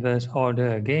reverse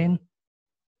order again.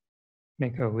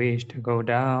 Make a wish to go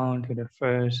down to the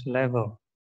first level.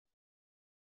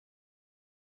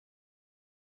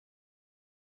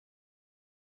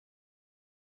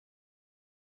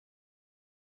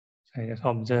 So just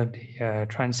observe the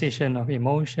transition of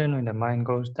emotion when the mind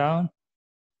goes down.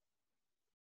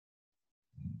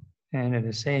 And at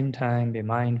the same time, be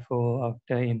mindful of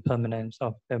the impermanence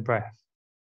of the breath.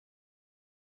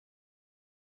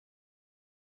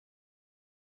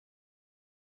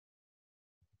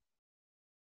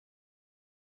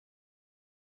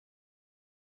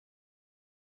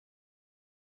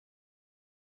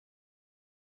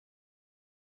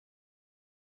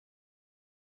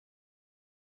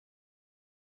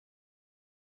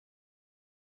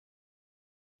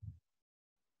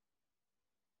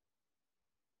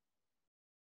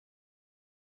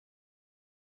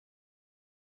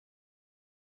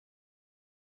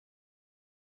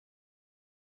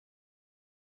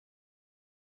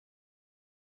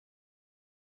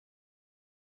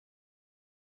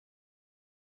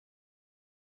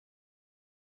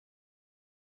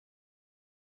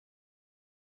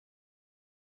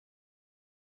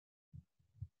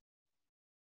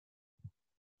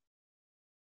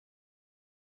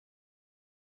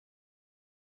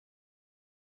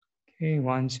 Okay,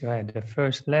 once you're at the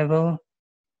first level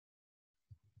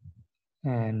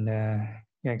and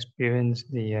you experience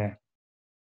the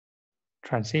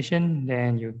transition,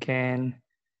 then you can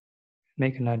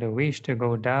make another wish to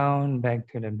go down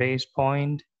back to the base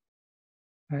point,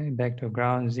 right, back to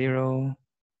ground zero.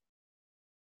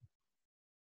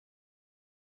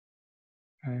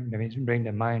 Right, that means bring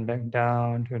the mind back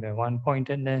down to the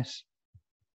one-pointedness.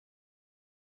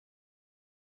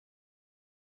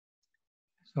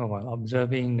 So while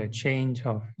observing the change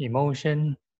of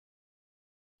emotion,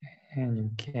 and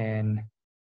you can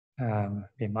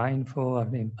be mindful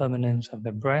of the impermanence of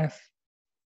the breath.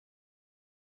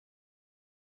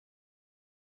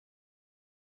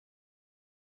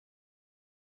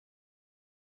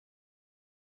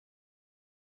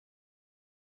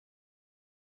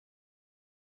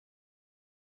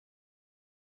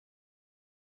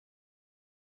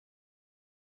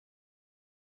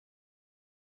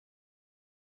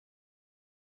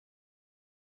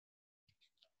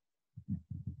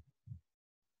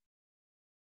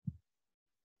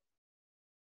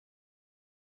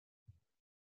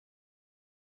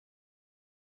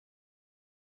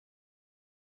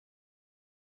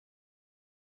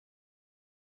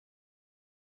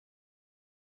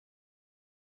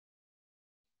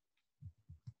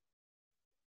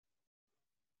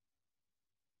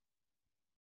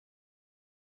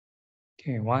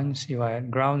 Okay, once you are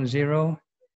at ground zero,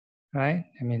 right?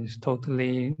 I mean, it's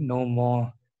totally no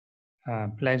more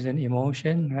pleasant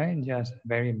emotion, right? Just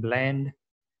very bland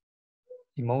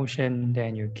emotion.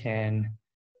 Then you can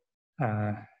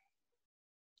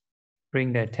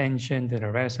bring the attention to the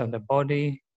rest of the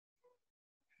body,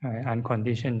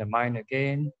 uncondition the mind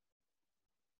again.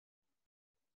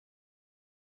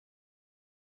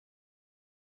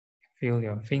 Feel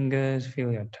your fingers,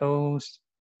 feel your toes.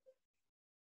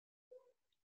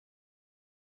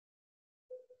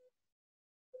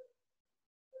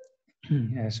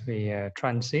 As we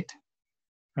transit,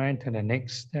 right, to the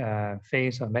next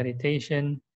phase of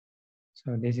meditation.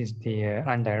 So this is the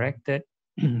undirected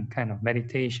kind of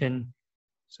meditation.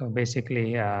 So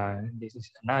basically, this is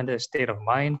another state of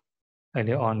mind.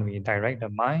 Earlier on, we direct the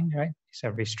mind, right? It's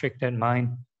a restricted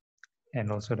mind,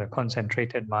 and also the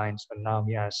concentrated mind. So now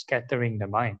we are scattering the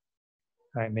mind,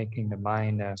 right? Making the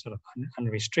mind sort of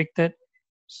unrestricted.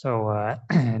 So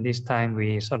this time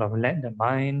we sort of let the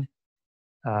mind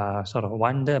sort of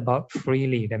wander about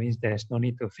freely. That means there's no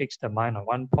need to fix the mind on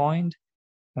one point,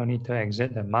 no need to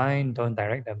exert the mind, don't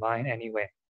direct the mind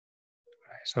anywhere.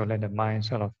 Right? So let the mind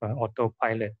sort of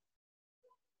autopilot.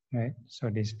 Right? So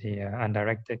this is the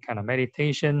undirected kind of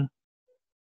meditation.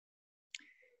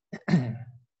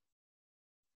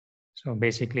 So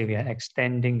basically we are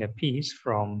extending the peace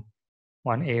from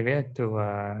one area to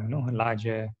a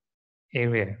larger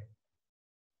area.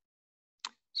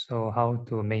 So how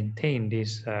to maintain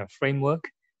this framework?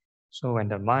 So when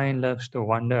the mind loves to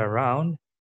wander around,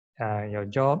 your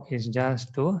job is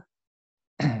just to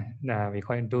we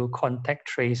call it do contact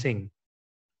tracing,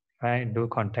 right? Do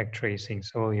contact tracing.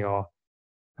 So your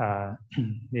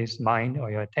this mind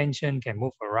or your attention can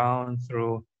move around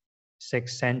through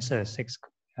 6 senses,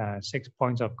 six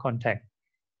points of contact,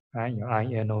 right? Your eye,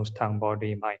 ear, nose, tongue,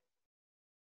 body, mind.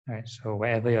 Right. So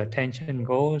wherever your attention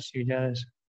goes, you just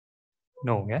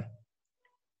No, yeah?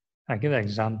 I give an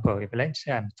example. If let's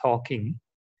say I'm talking,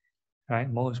 right,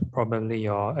 most probably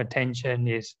your attention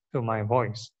is to my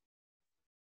voice.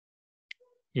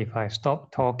 If I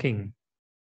stop talking,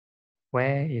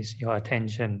 where is your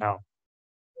attention now?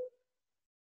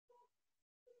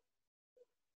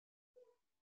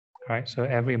 Right, so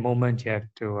every moment you have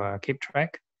to keep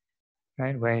track,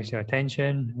 right? Where is your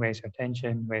attention? Where is your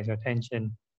attention? Where is your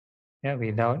attention? Yeah,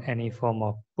 without any form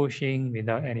of pushing,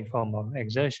 without any form of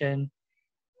exertion,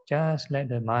 just let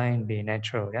the mind be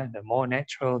natural. Yeah, the more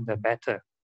natural, the better.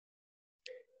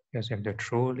 Because you have to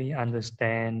truly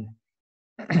understand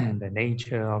the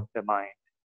nature of the mind.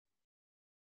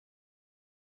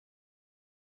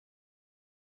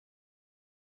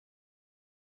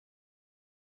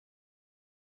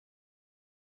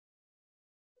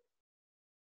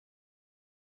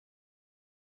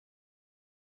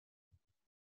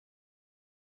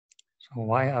 So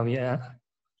why are we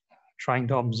trying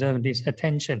to observe this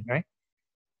attention, right?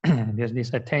 Because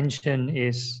this attention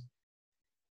is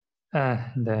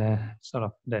the sort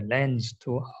of the lens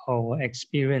to our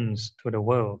experience to the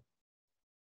world,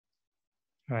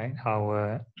 right?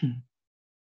 Our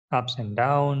ups and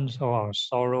downs, or our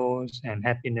sorrows and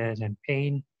happiness and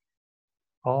pain,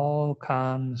 all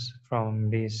comes from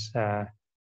this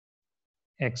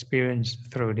experience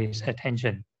through this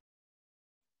attention.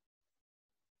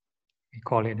 We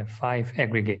call it the 5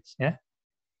 aggregates, yeah?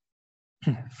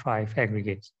 5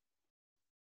 aggregates.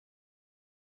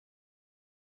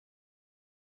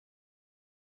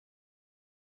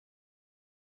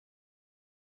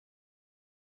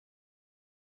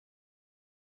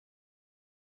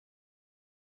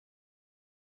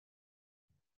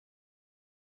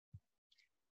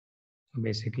 So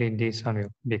basically, this one will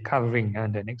be covering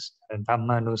the next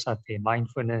Dhamma Nusati,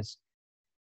 mindfulness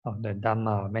of the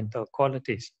Dhamma, or mental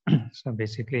qualities. So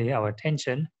basically, our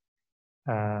attention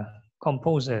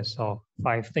composes of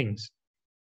 5 things.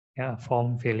 Yeah,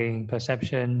 form, feeling,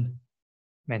 perception,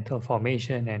 mental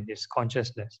formation, and this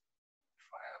consciousness.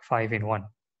 5 in 1.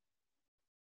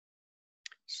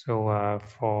 So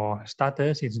for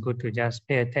starters, it's good to just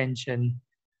pay attention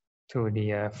to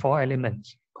the 4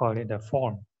 elements, call it the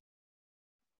form.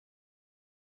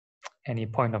 Any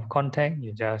point of contact,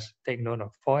 you just take note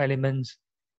of 4 elements.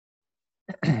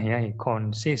 Yeah, it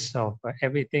consists of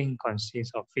everything,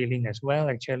 consists of feeling as well,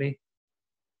 actually.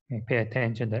 You pay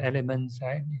attention to the elements,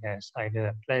 right? It has either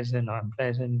a pleasant or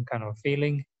unpleasant kind of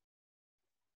feeling.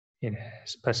 It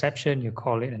has perception, you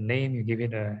call it a name, you give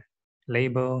it a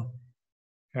label,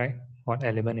 right? What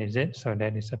element is it? So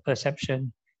that is a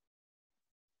perception.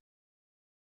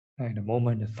 Right? The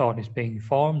moment the thought is being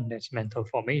formed, that's mental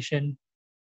formation.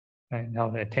 Right? Now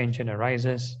the attention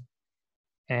arises.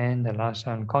 And the last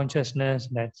one, consciousness,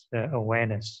 that's the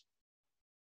awareness.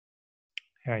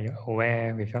 You're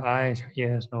aware with your eyes, your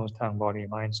ears, nose, tongue, body,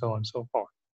 mind, so on and so forth.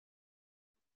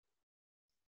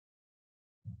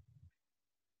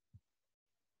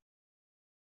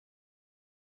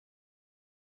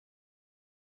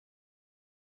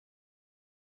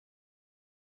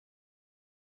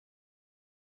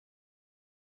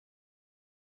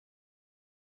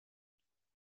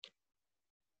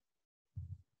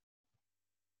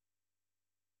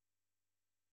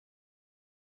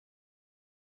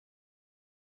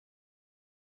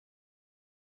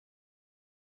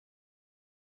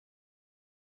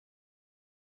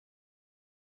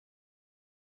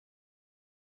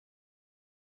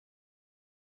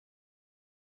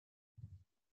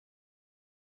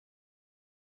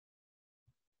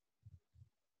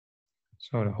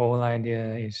 So the whole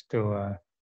idea is to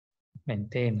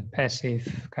maintain a passive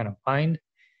kind of mind.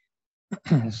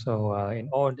 So in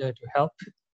order to help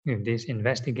with this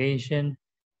investigation,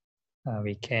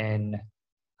 we can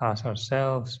ask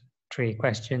ourselves 3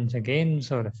 questions again.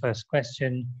 So the first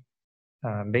question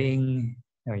being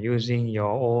using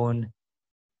your own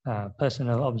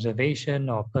personal observation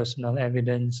or personal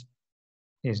evidence,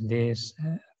 is this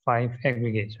 5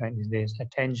 aggregates, right? Is this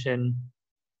attention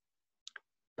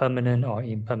permanent or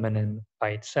impermanent by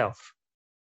itself?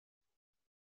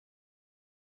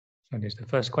 So this is the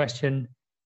first question.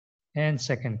 And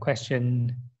second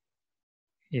question,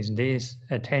 is this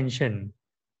attention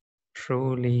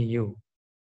truly you,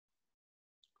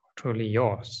 truly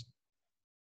yours?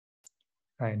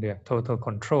 Right? Do you have total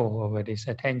control over this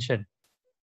attention?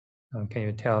 Can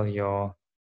you tell your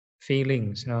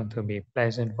feelings, to be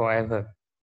pleasant forever?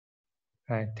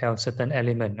 Right? Tell certain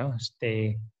element,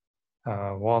 stay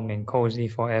warm and cozy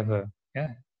forever.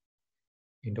 Yeah.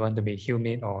 You don't want to be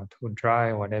humid or too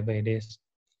dry, whatever it is.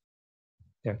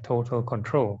 You have total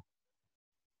control.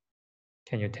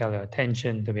 Can you tell your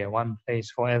attention to be at one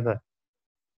place forever?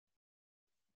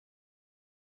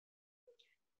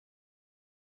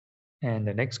 And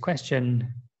the next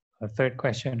question, the third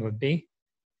question would be,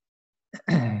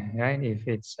 right? If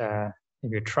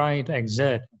you try to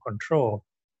exert control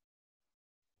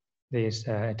this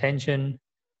attention,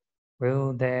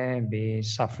 will there be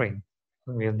suffering?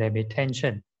 Will there be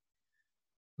tension?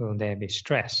 Will there be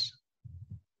stress?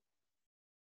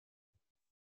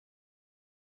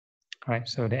 Right.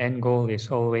 So the end goal is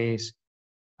always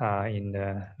in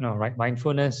the right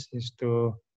mindfulness is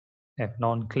to have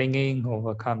non-clinging,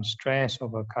 overcome stress,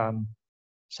 overcome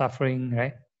suffering,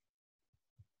 right?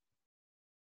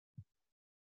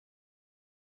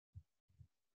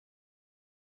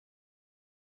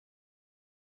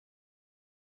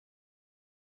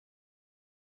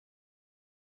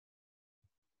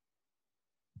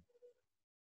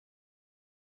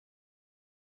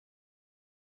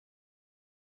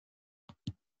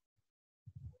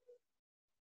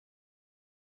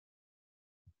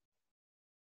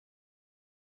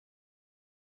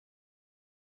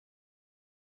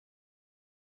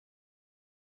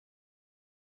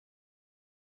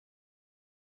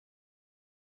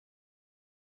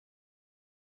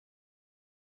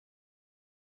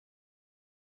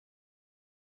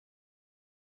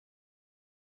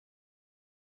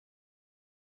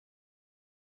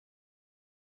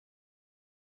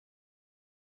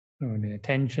 So the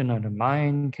attention of the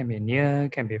mind can be near,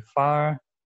 can be far,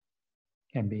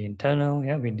 can be internal,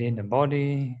 yeah, within the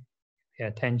body, the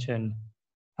attention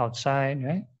outside,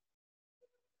 right?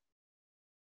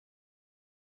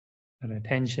 And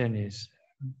attention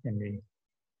can be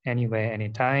anywhere,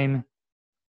 anytime.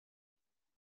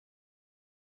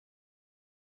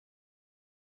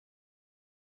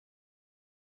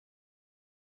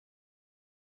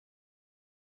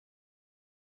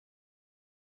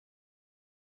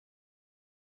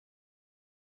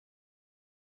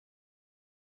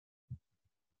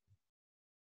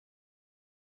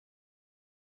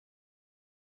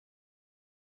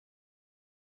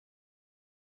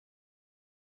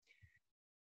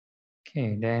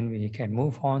 Okay, then we can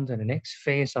move on to the next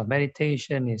phase of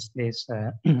meditation. Is this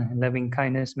loving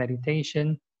kindness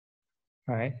meditation,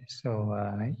 right? So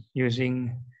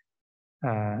using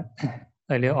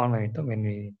earlier on when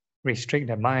we restrict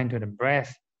the mind to the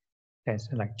breath, that's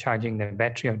like charging the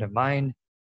battery of the mind.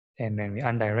 And when we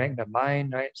undirect the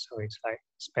mind, right? So it's like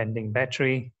spending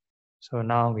battery. So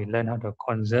now we learn how to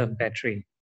conserve battery,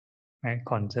 right?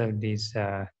 Conserve these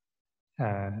some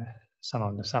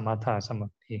of the samatha, some of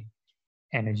the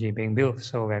energy being built.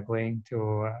 So we're going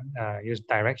to use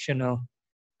directional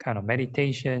kind of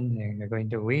meditation, and we're going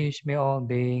to wish may all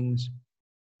beings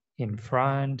in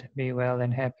front be well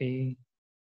and happy.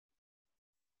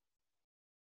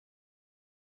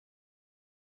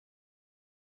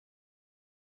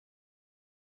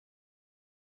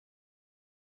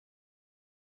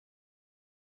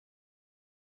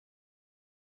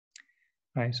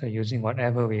 Right, so using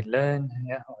whatever we learn,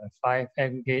 yeah, the 5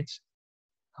 aggregates,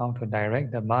 how to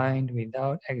direct the mind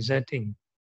without exerting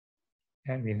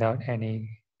and without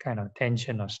any kind of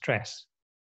tension or stress.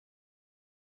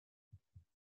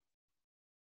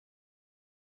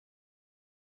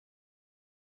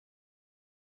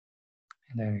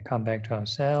 And then we come back to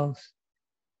ourselves.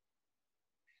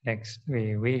 Next,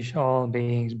 we wish all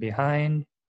beings behind,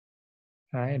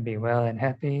 right, be well and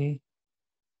happy.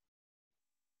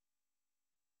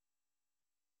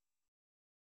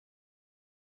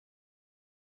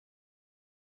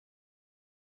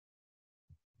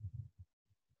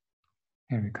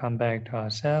 And we come back to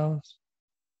ourselves.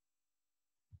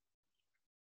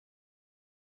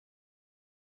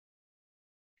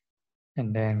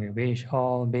 And then we wish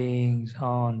all beings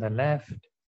on the left,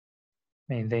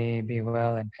 may they be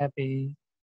well and happy.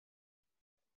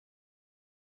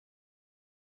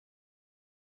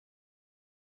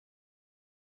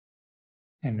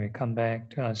 And we come back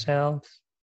to ourselves.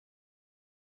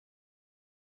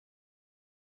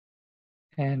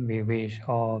 And we wish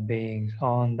all beings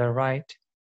on the right,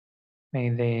 may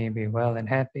they be well and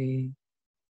happy.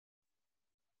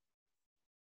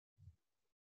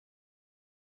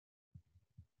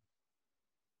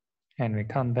 And we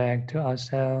come back to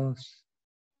ourselves.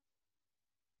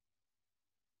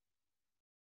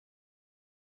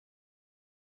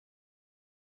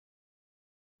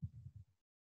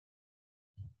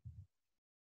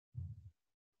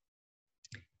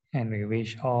 And we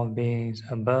wish all beings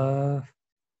above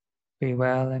be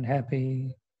well and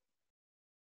happy.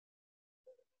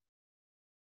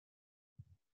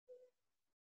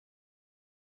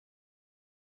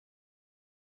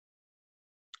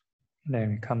 And then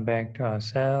we come back to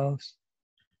ourselves.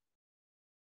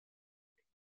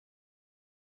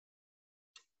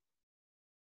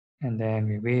 And then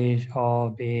we wish all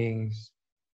beings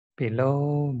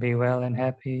below, be well and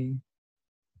happy.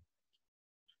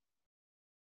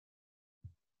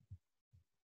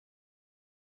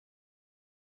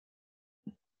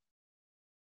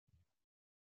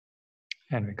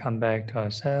 And we come back to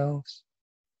ourselves.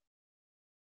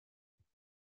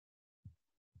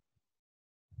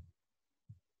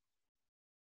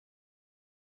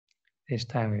 This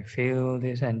time we fill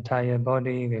this entire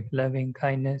body with loving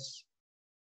kindness.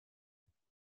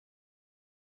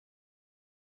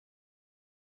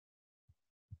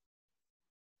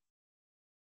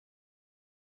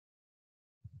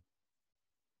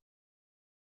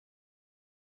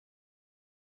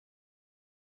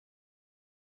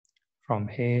 From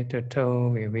head to toe,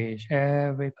 we wish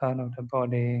every part of the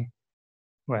body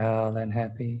well and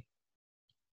happy.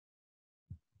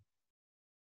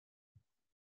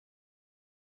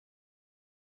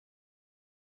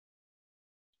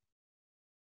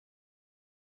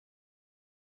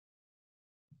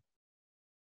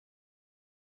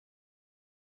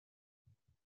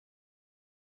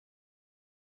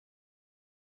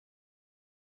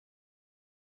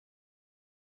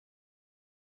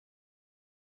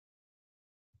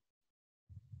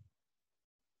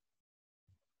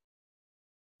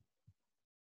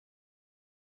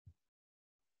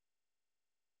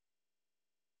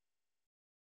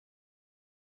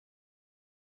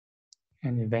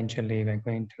 And eventually we're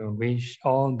going to wish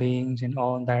all beings in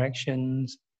all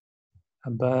directions,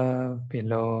 above,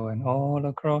 below, and all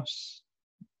across,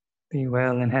 be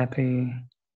well and happy.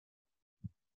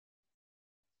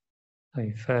 So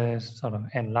we first sort of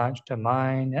enlarge the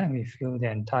mind and we fill the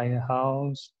entire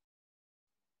house.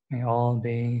 May all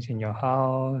beings in your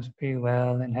house be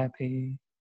well and happy.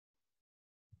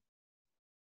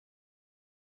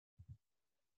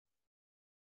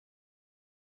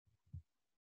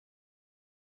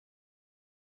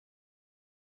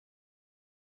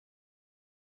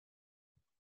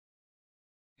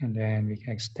 And then we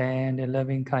can extend the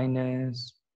loving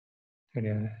kindness to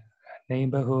the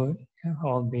neighborhood.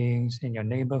 All beings in your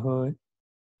neighborhood,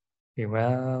 be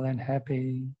well and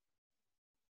happy.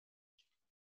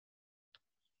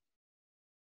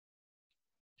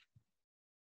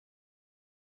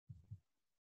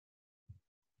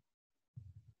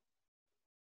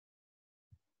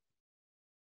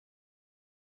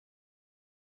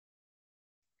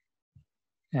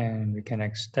 And we can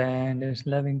extend this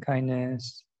loving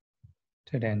kindness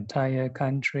to the entire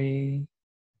country.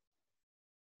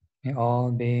 May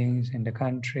all beings in the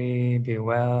country be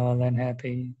well and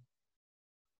happy.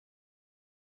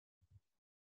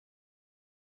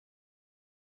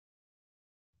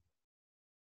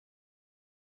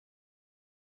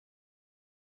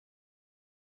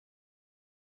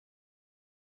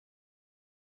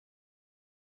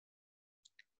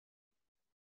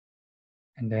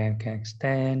 And then can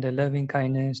extend the loving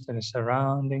kindness to the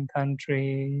surrounding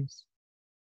countries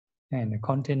and the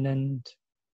continent.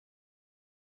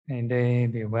 May they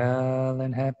be well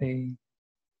and happy.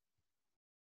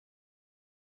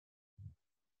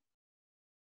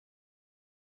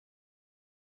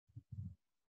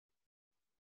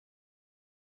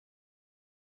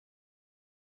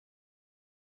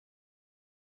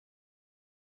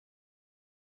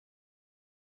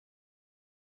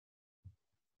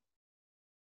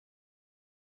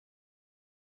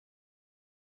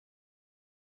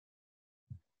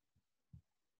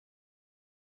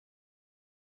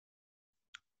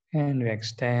 And we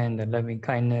extend the loving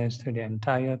kindness to the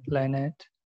entire planet.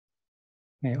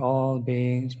 May all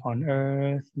beings on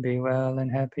earth be well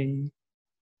and happy.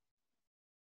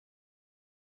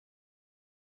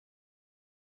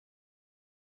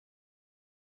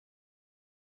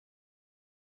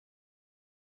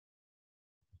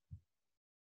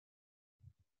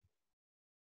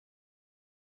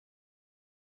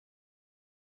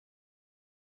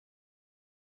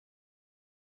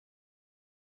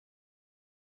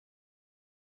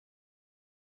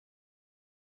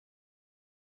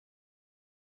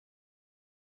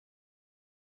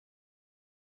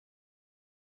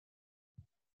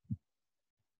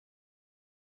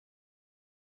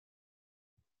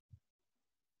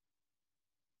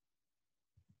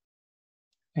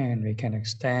 And we can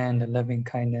extend the loving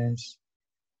kindness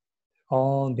to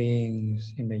all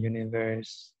beings in the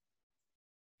universe.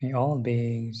 May all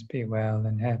beings be well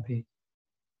and happy.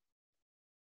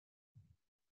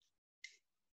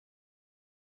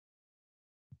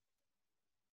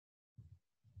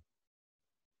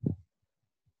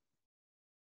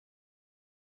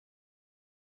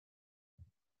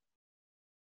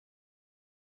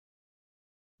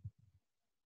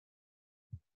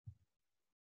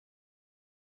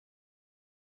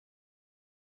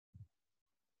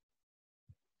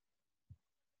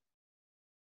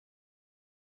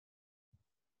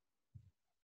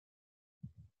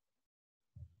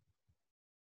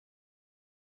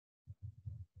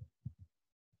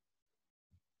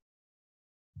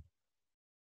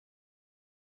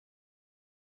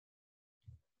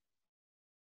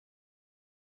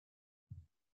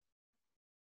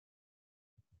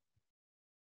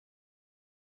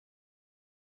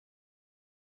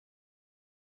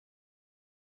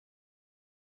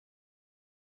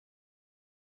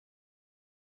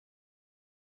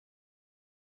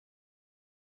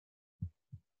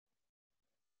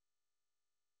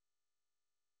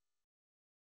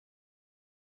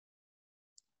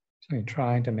 So we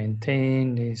try to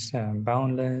maintain this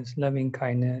boundless loving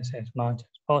kindness as much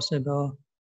as possible.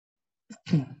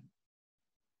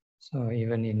 So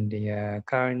even in the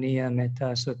Karaniya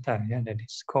Metta Sutta, the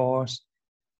discourse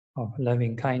of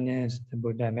loving kindness, the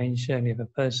Buddha mentioned if a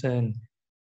person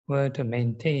were to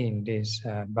maintain this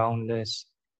boundless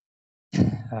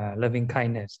loving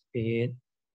kindness, be it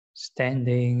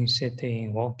standing,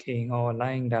 sitting, walking, or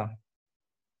lying down,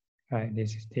 right?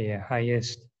 This is the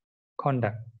highest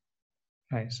conduct,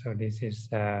 right? So this is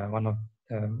one of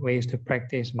the ways to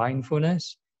practice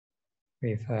mindfulness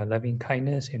with loving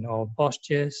kindness in all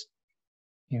postures,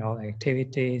 in all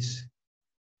activities.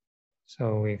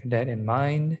 So with that in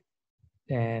mind,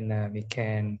 then we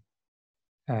can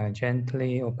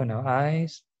gently open our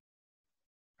eyes,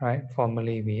 right?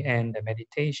 Formally, we end the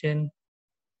meditation,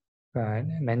 but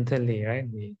mentally, right,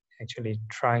 we actually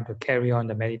try to carry on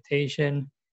the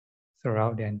meditation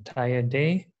throughout the entire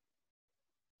day.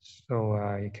 So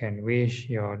you can wish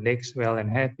your legs well and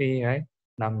happy, right?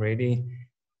 Nam ready.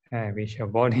 Wish your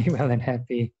body well and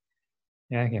happy.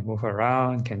 Yeah, can move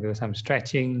around, can do some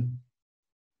stretching.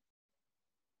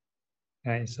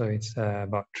 Right, so it's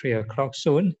about 3 o'clock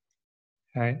soon.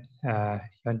 Right, you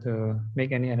want to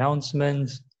make any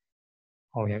announcements?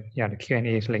 Oh yeah, the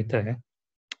Q&A is later.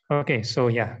 Eh? Okay, so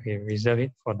yeah, we reserve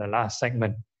it for the last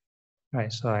segment.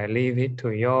 Right, so I leave it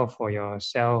to you for your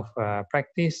self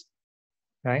practice,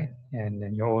 right, and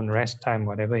then your own rest time,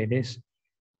 whatever it is.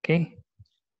 Okay.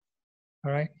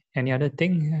 All right. Any other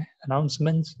thing?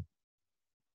 Announcements?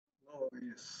 No,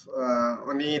 yes.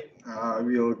 Only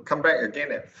we'll come back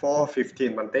again at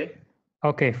 4:15 Monday.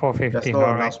 Okay, 4:15. There's no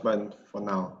all announcement for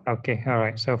now. Okay, all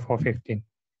right. So 4:15.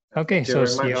 Okay, Thank you so very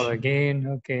see you all much. again.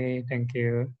 Okay, thank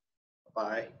you.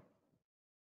 Bye.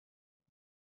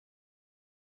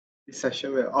 This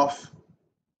session will off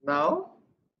now.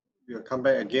 We'll come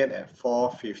back again at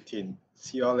 4:15.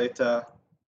 See you all later.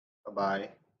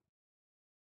 Bye-bye.